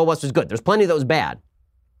happened in the Old West was good. There's plenty that was bad.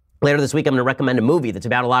 Later this week, I'm going to recommend a movie that's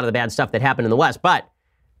about a lot of the bad stuff that happened in the West. But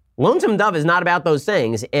Lonesome Dove is not about those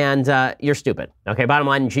things, and you're stupid. Okay, bottom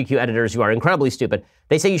line, GQ editors, you are incredibly stupid.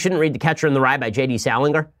 They say you shouldn't read The Catcher in the Rye by J.D.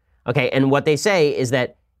 Salinger. Okay, and what they say is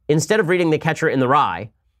that instead of reading The Catcher in the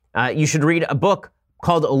Rye, you should read a book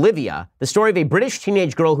called Olivia, the story of a British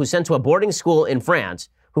teenage girl who's sent to a boarding school in France,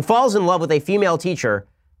 who falls in love with a female teacher,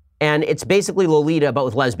 and it's basically Lolita, but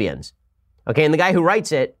with lesbians. Okay, and the guy who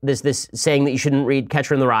writes it, this saying that you shouldn't read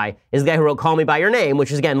Catcher in the Rye, is the guy who wrote Call Me By Your Name,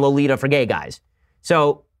 which is, again, Lolita for gay guys.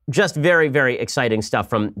 So just very, very exciting stuff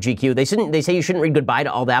from GQ. They say you shouldn't read Goodbye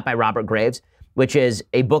to All That by Robert Graves, which is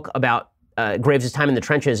a book about Graves' time in the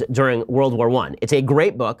trenches during World War I. It's a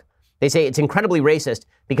great book. They say it's incredibly racist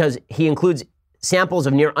because he includes samples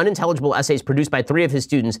of near unintelligible essays produced by 3 of his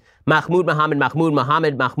students, Mahmoud Mohammed, Mahmoud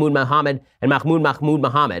Mohammed, Mahmoud Mohammed, and Mahmoud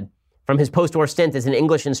Mohammed, from his post-war stint as an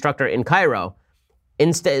English instructor in Cairo.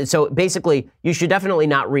 So basically, you should definitely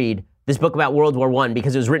not read this book about World War I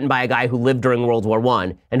because it was written by a guy who lived during World War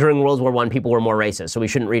I, and during World War I, people were more racist, so we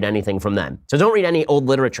shouldn't read anything from them. So don't read any old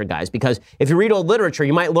literature, guys, because if you read old literature,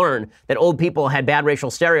 you might learn that old people had bad racial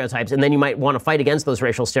stereotypes, and then you might want to fight against those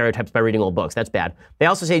racial stereotypes by reading old books. That's bad. They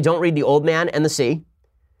also say don't read The Old Man and the Sea.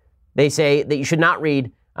 They say that you should not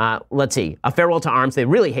read, A Farewell to Arms. They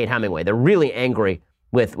really hate Hemingway. They're really angry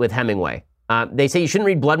with Hemingway. They say you shouldn't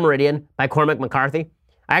read Blood Meridian by Cormac McCarthy.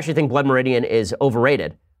 I actually think Blood Meridian is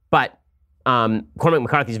overrated, but Cormac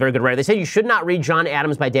McCarthy is a very good writer. They say you should not read John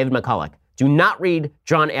Adams by David McCulloch. Do not read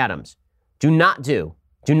John Adams. Do not do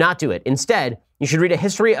it. Instead, you should read a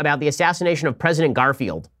history about the assassination of President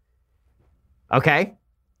Garfield. Okay?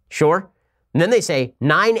 Sure? And then they say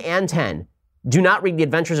 9 and 10. Do not read The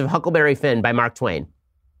Adventures of Huckleberry Finn by Mark Twain.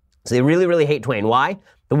 So they really, really hate Twain. Why?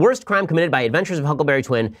 The worst crime committed by Adventures of Huckleberry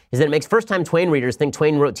Finn is that it makes first-time Twain readers think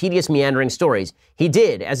Twain wrote tedious, meandering stories. He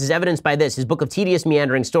did, as is evidenced by his book of tedious,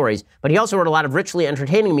 meandering stories, but he also wrote a lot of richly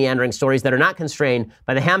entertaining, meandering stories that are not constrained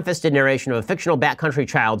by the ham-fisted narration of a fictional backcountry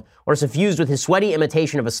child or suffused with his sweaty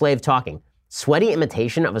imitation of a slave talking. Sweaty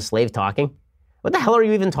imitation of a slave talking? What the hell are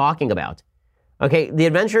you even talking about? Okay, The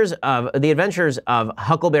Adventures of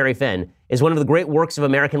Huckleberry Finn is one of the great works of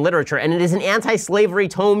American literature, and it is an anti-slavery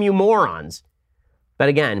tome, you morons. But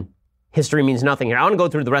again, history means nothing here. I want to go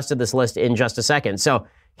through the rest of this list in just a second. So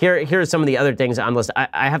here are some of the other things on the list.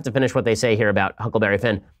 I have to finish what they say here about Huckleberry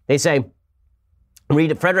Finn. They say,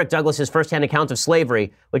 read Frederick Douglass's firsthand account of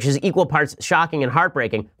slavery, which is equal parts shocking and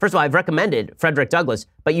heartbreaking. First of all, I've recommended Frederick Douglass,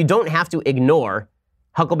 but you don't have to ignore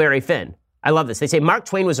Huckleberry Finn. I love this. They say Mark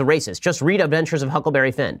Twain was a racist. Just read Adventures of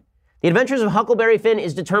Huckleberry Finn. The Adventures of Huckleberry Finn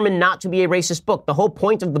is determined not to be a racist book. The whole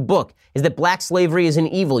point of the book is that black slavery is an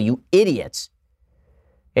evil, you idiots.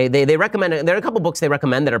 They recommend, there are a couple books they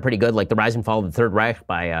recommend that are pretty good, like The Rise and Fall of the Third Reich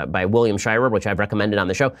by William Shirer, which I've recommended on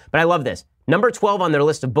the show. But I love this. Number 12 on their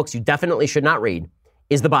list of books you definitely should not read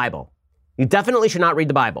is the Bible. You definitely should not read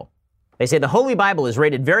the Bible. They say the Holy Bible is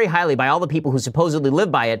rated very highly by all the people who supposedly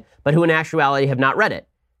live by it, but who in actuality have not read it.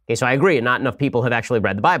 Okay, so I agree, not enough people have actually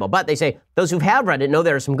read the Bible. But they say those who have read it know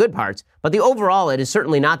there are some good parts, but the overall, it is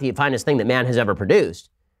certainly not the finest thing that man has ever produced.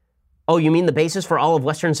 Oh, you mean the basis for all of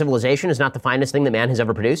Western civilization is not the finest thing that man has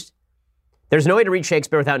ever produced? There's no way to read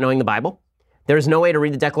Shakespeare without knowing the Bible. There's no way to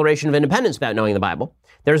read the Declaration of Independence without knowing the Bible.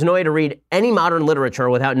 There's no way to read any modern literature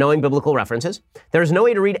without knowing biblical references. There's no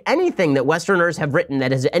way to read anything that Westerners have written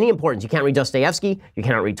that has any importance. You can't read Dostoevsky. You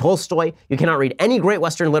cannot read Tolstoy. You cannot read any great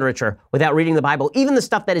Western literature without reading the Bible, even the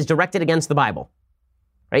stuff that is directed against the Bible.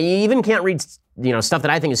 Right? You even can't read, stuff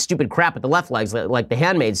that I think is stupid crap at the left legs, like The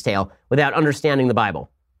Handmaid's Tale, without understanding the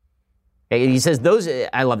Bible. He says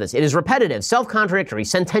I love this. It is repetitive, self-contradictory,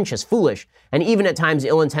 sententious, foolish, and even at times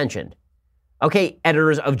ill-intentioned. Okay,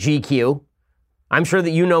 editors of GQ, I'm sure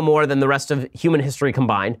that you know more than the rest of human history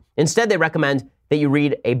combined. Instead, they recommend that you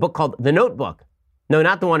read a book called The Notebook. No,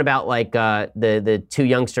 not the one about the 2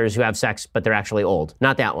 youngsters who have sex, but they're actually old.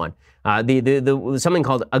 Not that one. Something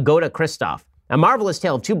called Agoda Christoph, a marvelous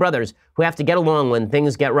tale of 2 brothers who have to get along when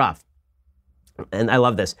things get rough. And I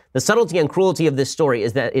love this. The subtlety and cruelty of this story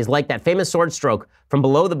is like that famous sword stroke from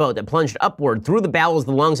below the boat that plunged upward through the bowels,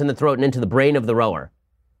 the lungs, and the throat and into the brain of the rower.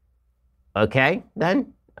 Okay,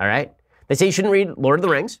 then. All right. They say you shouldn't read Lord of the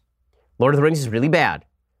Rings. Lord of the Rings is really bad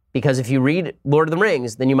because if you read Lord of the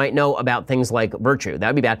Rings, then you might know about things like virtue. That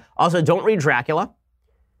would be bad. Also, don't read Dracula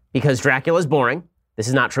because Dracula is boring. This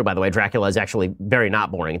is not true, by the way. Dracula is actually very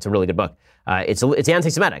not boring. It's a really good book. It's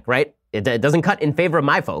anti-Semitic, right? It doesn't cut in favor of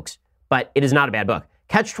my folks, but it is not a bad book.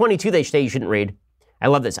 Catch-22, they say you shouldn't read. I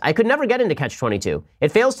love this. I could never get into Catch-22.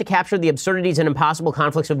 It fails to capture the absurdities and impossible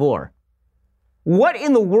conflicts of war. What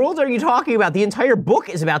in the world are you talking about? The entire book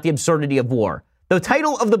is about the absurdity of war. The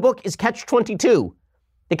title of the book is Catch-22.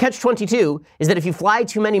 The catch-22 is that if you fly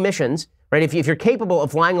too many missions, right, if you're capable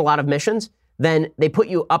of flying a lot of missions, then they put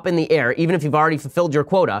you up in the air, even if you've already fulfilled your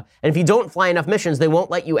quota. And if you don't fly enough missions, they won't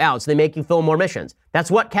let you out, so they make you fill more missions. That's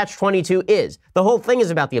what catch-22 is. The whole thing is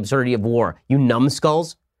about the absurdity of war, you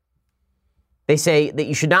numbskulls. They say that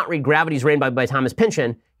you should not read Gravity's Rainbow by Thomas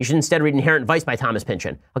Pynchon. You should instead read Inherent Vice by Thomas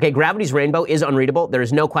Pynchon. Okay, Gravity's Rainbow is unreadable. There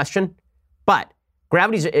is no question. But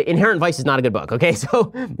Inherent Vice is not a good book, okay?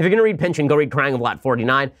 So if you're going to read Pynchon, go read Crying of Lot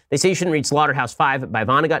 49. They say you shouldn't read Slaughterhouse 5 by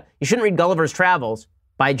Vonnegut. You shouldn't read Gulliver's Travels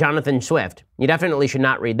by Jonathan Swift. You definitely should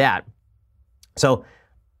not read that. So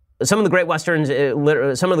some of the great Westerns,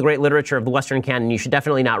 some of the great literature of the Western canon, you should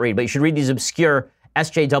definitely not read. But you should read these obscure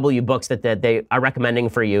SJW books that they are recommending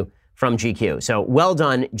for you from GQ. So well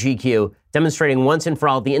done, GQ, demonstrating once and for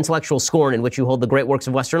all the intellectual scorn in which you hold the great works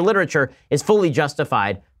of Western literature is fully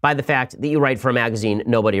justified by the fact that you write for a magazine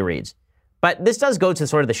nobody reads. But this does go to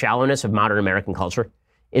sort of the shallowness of modern American culture,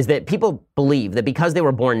 is that people believe that because they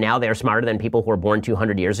were born now, they are smarter than people who were born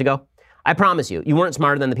 200 years ago. I promise you, you weren't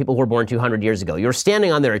smarter than the people who were born 200 years ago. You're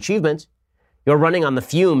standing on their achievements. You're running on the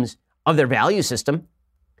fumes of their value system.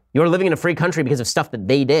 You're living in a free country because of stuff that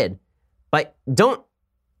they did. But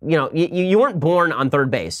you weren't born on third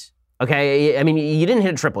base, okay? I mean, you didn't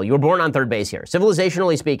hit a triple. You were born on third base here.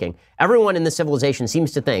 Civilizationally speaking, everyone in this civilization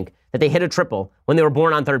seems to think that they hit a triple when they were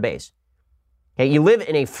born on third base. Okay, you live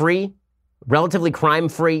in a free, relatively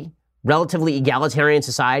crime-free, relatively egalitarian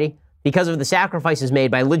society because of the sacrifices made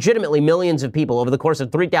by legitimately millions of people over the course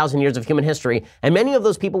of 3,000 years of human history, and many of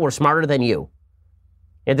those people were smarter than you.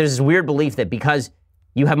 And there's this weird belief that because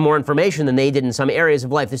you have more information than they did in some areas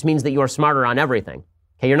of life, this means that you are smarter on everything.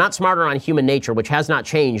 Okay, you're not smarter on human nature, which has not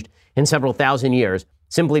changed in several thousand years,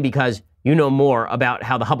 simply because you know more about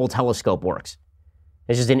how the Hubble telescope works.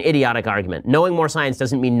 It's just an idiotic argument. Knowing more science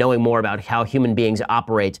doesn't mean knowing more about how human beings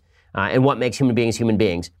operate and what makes human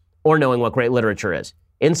beings, or knowing what great literature is.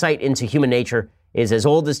 Insight into human nature is as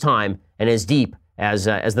old as time and as deep as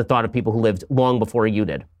the thought of people who lived long before you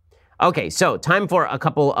did. Okay, so time for a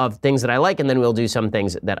couple of things that I like, and then we'll do some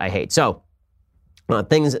things that I hate. So,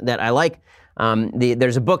 things that I like.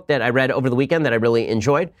 There's a book that I read over the weekend that I really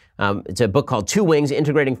enjoyed. It's a book called Two Wings,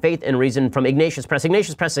 Integrating Faith and Reason from Ignatius Press.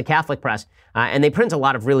 Ignatius Press is a Catholic press, and they print a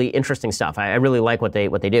lot of really interesting stuff. I really like what they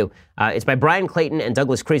do. It's by Brian Clayton and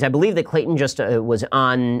Douglas Crees. I believe that Clayton just was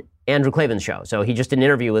on Andrew Klavan's show, so he just did an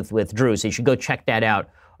interview with Drew, so you should go check that out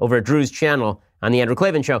over at Drew's channel on the Andrew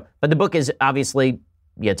Klavan show. But the book is obviously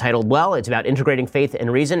titled well. It's about integrating faith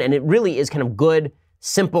and reason, and it really is kind of good,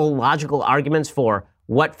 simple, logical arguments for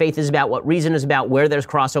what faith is about, what reason is about, where there's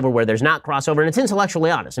crossover, where there's not crossover, and it's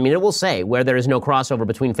intellectually honest. I mean, it will say where there is no crossover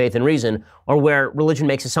between faith and reason, or where religion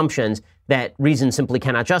makes assumptions that reason simply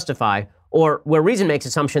cannot justify, or where reason makes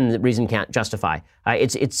assumptions that reason can't justify.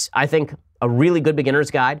 It's I think, a really good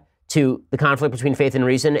beginner's guide to the conflict between faith and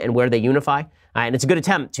reason and where they unify. And it's a good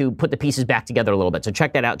attempt to put the pieces back together a little bit. So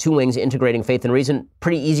check that out, Two Wings, Integrating Faith and Reason.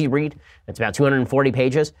 Pretty easy read. It's about 240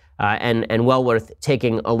 pages and well worth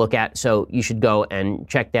taking a look at. So you should go and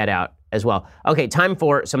check that out as well. Okay, time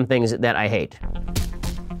for some things that I hate.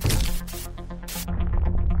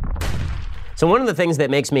 So one of the things that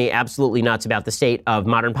makes me absolutely nuts about the state of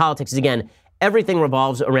modern politics is, again, everything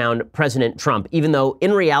revolves around President Trump, even though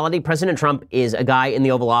in reality, President Trump is a guy in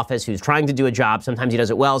the Oval Office who's trying to do a job. Sometimes he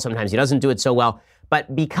does it well, sometimes he doesn't do it so well.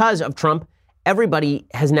 But because of Trump, everybody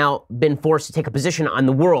has now been forced to take a position on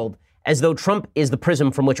the world as though Trump is the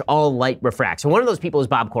prism from which all light refracts. And one of those people is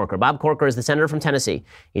Bob Corker. Bob Corker is the senator from Tennessee.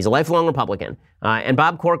 He's a lifelong Republican. And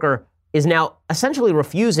Bob Corker is now essentially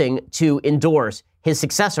refusing to endorse his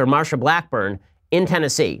successor, Marsha Blackburn, in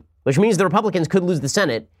Tennessee, which means the Republicans could lose the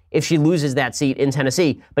Senate if she loses that seat in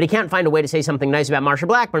Tennessee. But he can't find a way to say something nice about Marsha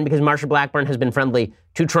Blackburn because Marsha Blackburn has been friendly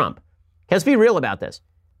to Trump. Let's be real about this.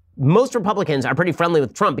 Most Republicans are pretty friendly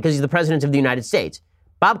with Trump because he's the president of the United States.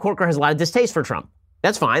 Bob Corker has a lot of distaste for Trump.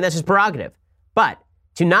 That's fine. That's his prerogative. But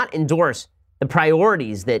to not endorse the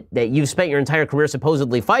priorities that you've spent your entire career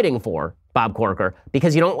supposedly fighting for, Bob Corker,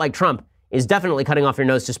 because you don't like Trump, is definitely cutting off your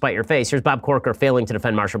nose to spite your face. Here's Bob Corker failing to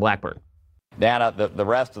defend Marsha Blackburn. Dana, the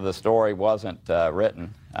rest of the story wasn't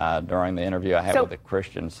written during the interview I had with the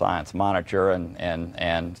Christian Science Monitor,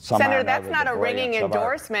 and Senator, that's not a ringing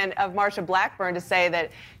endorsement of Marsha Blackburn to say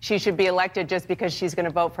that she should be elected just because she's going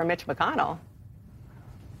to vote for Mitch McConnell.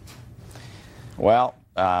 Well,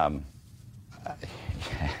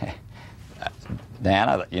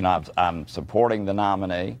 Dana, I'm supporting the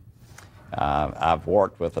nominee. I've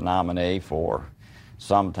worked with the nominee for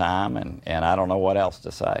sometime, and I don't know what else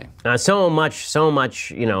to say. So much, so much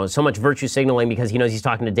virtue signaling because he knows he's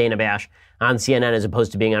talking to Dana Bash on CNN as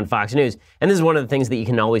opposed to being on Fox News. And this is one of the things that you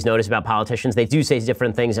can always notice about politicians. They do say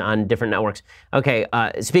different things on different networks. Okay,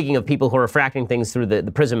 speaking of people who are refracting things through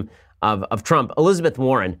the prism of Trump, Elizabeth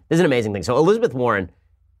Warren, this is an amazing thing. So Elizabeth Warren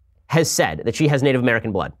has said that she has Native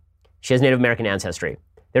American blood. She has Native American ancestry.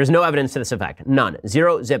 There's no evidence to this effect. None.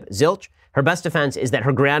 Zero, zip, zilch. Her best defense is that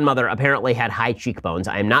her grandmother apparently had high cheekbones.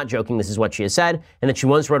 I am not joking. This is what she has said. And that she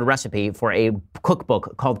once wrote a recipe for a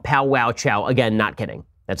cookbook called Pow Wow Chow. Again, not kidding.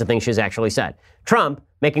 That's a thing she's actually said. Trump,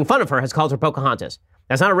 making fun of her, has called her Pocahontas.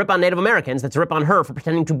 That's not a rip on Native Americans. That's a rip on her for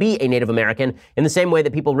pretending to be a Native American in the same way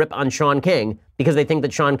that people rip on Shaun King because they think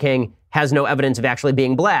that Shaun King has no evidence of actually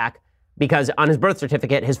being black because on his birth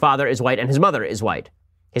certificate, his father is white and his mother is white.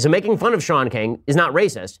 Okay, so making fun of Shaun King is not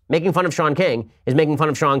racist. Making fun of Shaun King is making fun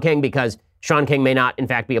of Shaun King because Shaun King may not, in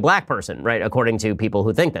fact, be a black person, right, according to people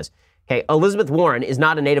who think this. Okay, Elizabeth Warren is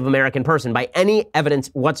not a Native American person by any evidence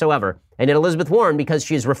whatsoever. And yet Elizabeth Warren, because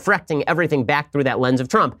she is refracting everything back through that lens of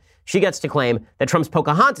Trump, she gets to claim that Trump's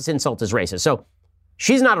Pocahontas insult is racist. So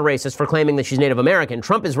she's not a racist for claiming that she's Native American.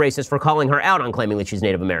 Trump is racist for calling her out on claiming that she's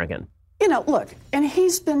Native American. You know, look, and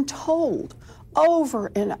he's been told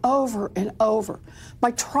over and over and over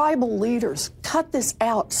by tribal leaders, cut this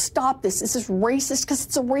out, stop this. This is racist because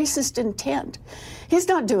it's a racist intent. He's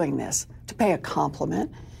not doing this to pay a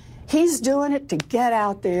compliment. He's doing it to get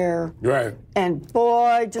out there. Right. And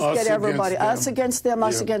boy, just Us get everybody, against them.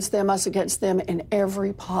 us against them in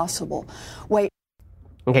every possible way.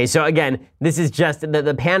 Okay, so again, this is just,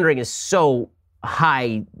 the pandering is so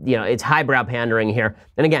high, it's highbrow pandering here.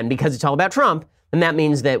 And again, because it's all about Trump, then that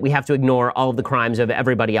means that we have to ignore all of the crimes of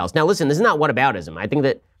everybody else. Now listen, this is not whataboutism. I think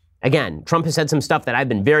that, again, Trump has said some stuff that I've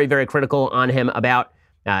been very, very critical on him about.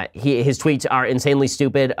 His tweets are insanely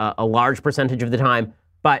stupid a large percentage of the time.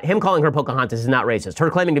 But him calling her Pocahontas is not racist.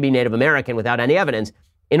 Her claiming to be Native American without any evidence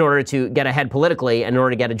in order to get ahead politically and in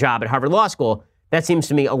order to get a job at Harvard Law School, that seems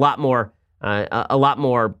to me a lot more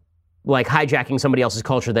like hijacking somebody else's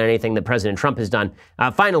culture than anything that President Trump has done.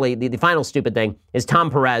 Finally, the final stupid thing is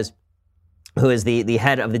Tom Perez, who is the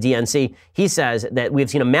head of the DNC. He says that we've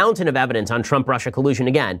seen a mountain of evidence on Trump-Russia collusion.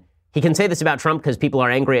 Again, he can say this about Trump because people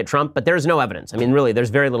are angry at Trump, but there's no evidence. I mean, really,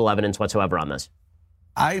 there's very little evidence whatsoever on this.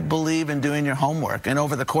 I believe in doing your homework. And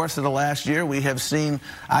over the course of the last year, we have seen,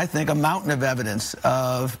 I think, a mountain of evidence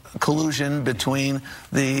of collusion between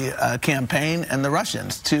the campaign and the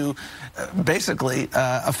Russians to basically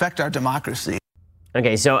affect our democracy.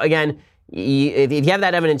 Okay, so again, if you have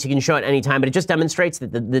that evidence, you can show it any time, but it just demonstrates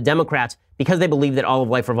that the Democrats, because they believe that all of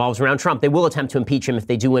life revolves around Trump, they will attempt to impeach him if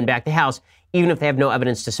they do win back the House, even if they have no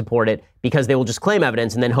evidence to support it, because they will just claim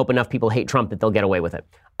evidence and then hope enough people hate Trump that they'll get away with it.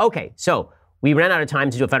 Okay, so we ran out of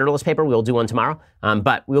time to do a Federalist paper. We'll do one tomorrow,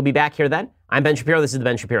 but we'll be back here then. I'm Ben Shapiro. This is The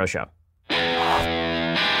Ben Shapiro Show.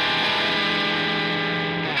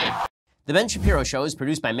 The Ben Shapiro Show is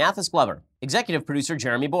produced by Mathis Glover, executive producer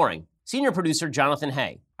Jeremy Boring, senior producer Jonathan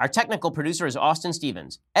Hay. Our technical producer is Austin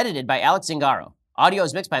Stevens, edited by Alex Zingaro. Audio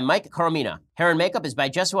is mixed by Mike Coromina. Hair and makeup is by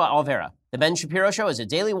Jesua Alvera. The Ben Shapiro Show is a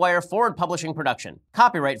Daily Wire Forward Publishing production.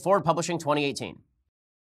 Copyright Forward Publishing 2018.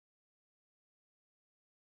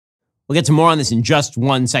 We'll get to more on this in just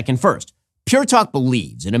 1 second. First, Pure Talk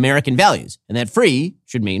believes in American values, and that free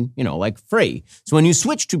should mean, like free. So when you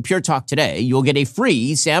switch to Pure Talk today, you'll get a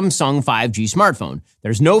free Samsung 5G smartphone.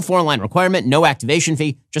 There's no foreign-line requirement, no activation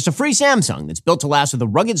fee, just a free Samsung that's built to last with a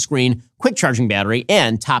rugged screen, quick charging battery,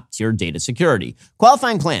 and top-tier data security.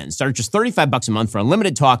 Qualifying plans start at just $35 a month for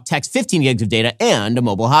unlimited talk, text, 15 gigs of data, and a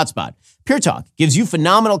mobile hotspot. Pure Talk gives you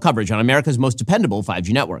phenomenal coverage on America's most dependable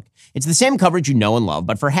 5G network. It's the same coverage you know and love,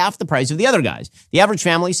 but for half the price of the other guys. The average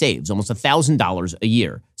family saves almost $1,000 a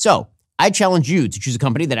year. So I challenge you to choose a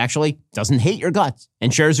company that actually doesn't hate your guts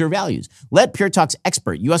and shares your values. Let Pure Talk's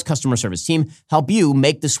expert U.S. customer service team help you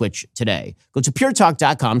make the switch today. Go to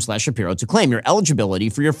puretalk.com/Shapiro to claim your eligibility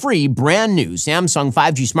for your free brand new Samsung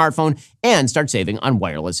 5G smartphone and start saving on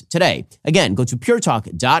wireless today. Again, go to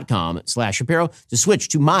puretalk.com/Shapiro to switch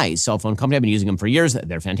to my cell phone company. I've been using them for years.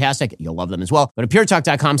 They're fantastic. You'll love them as well. Go to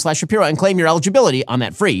puretalk.com/Shapiro and claim your eligibility on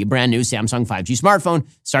that free brand new Samsung 5G smartphone.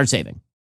 Start saving.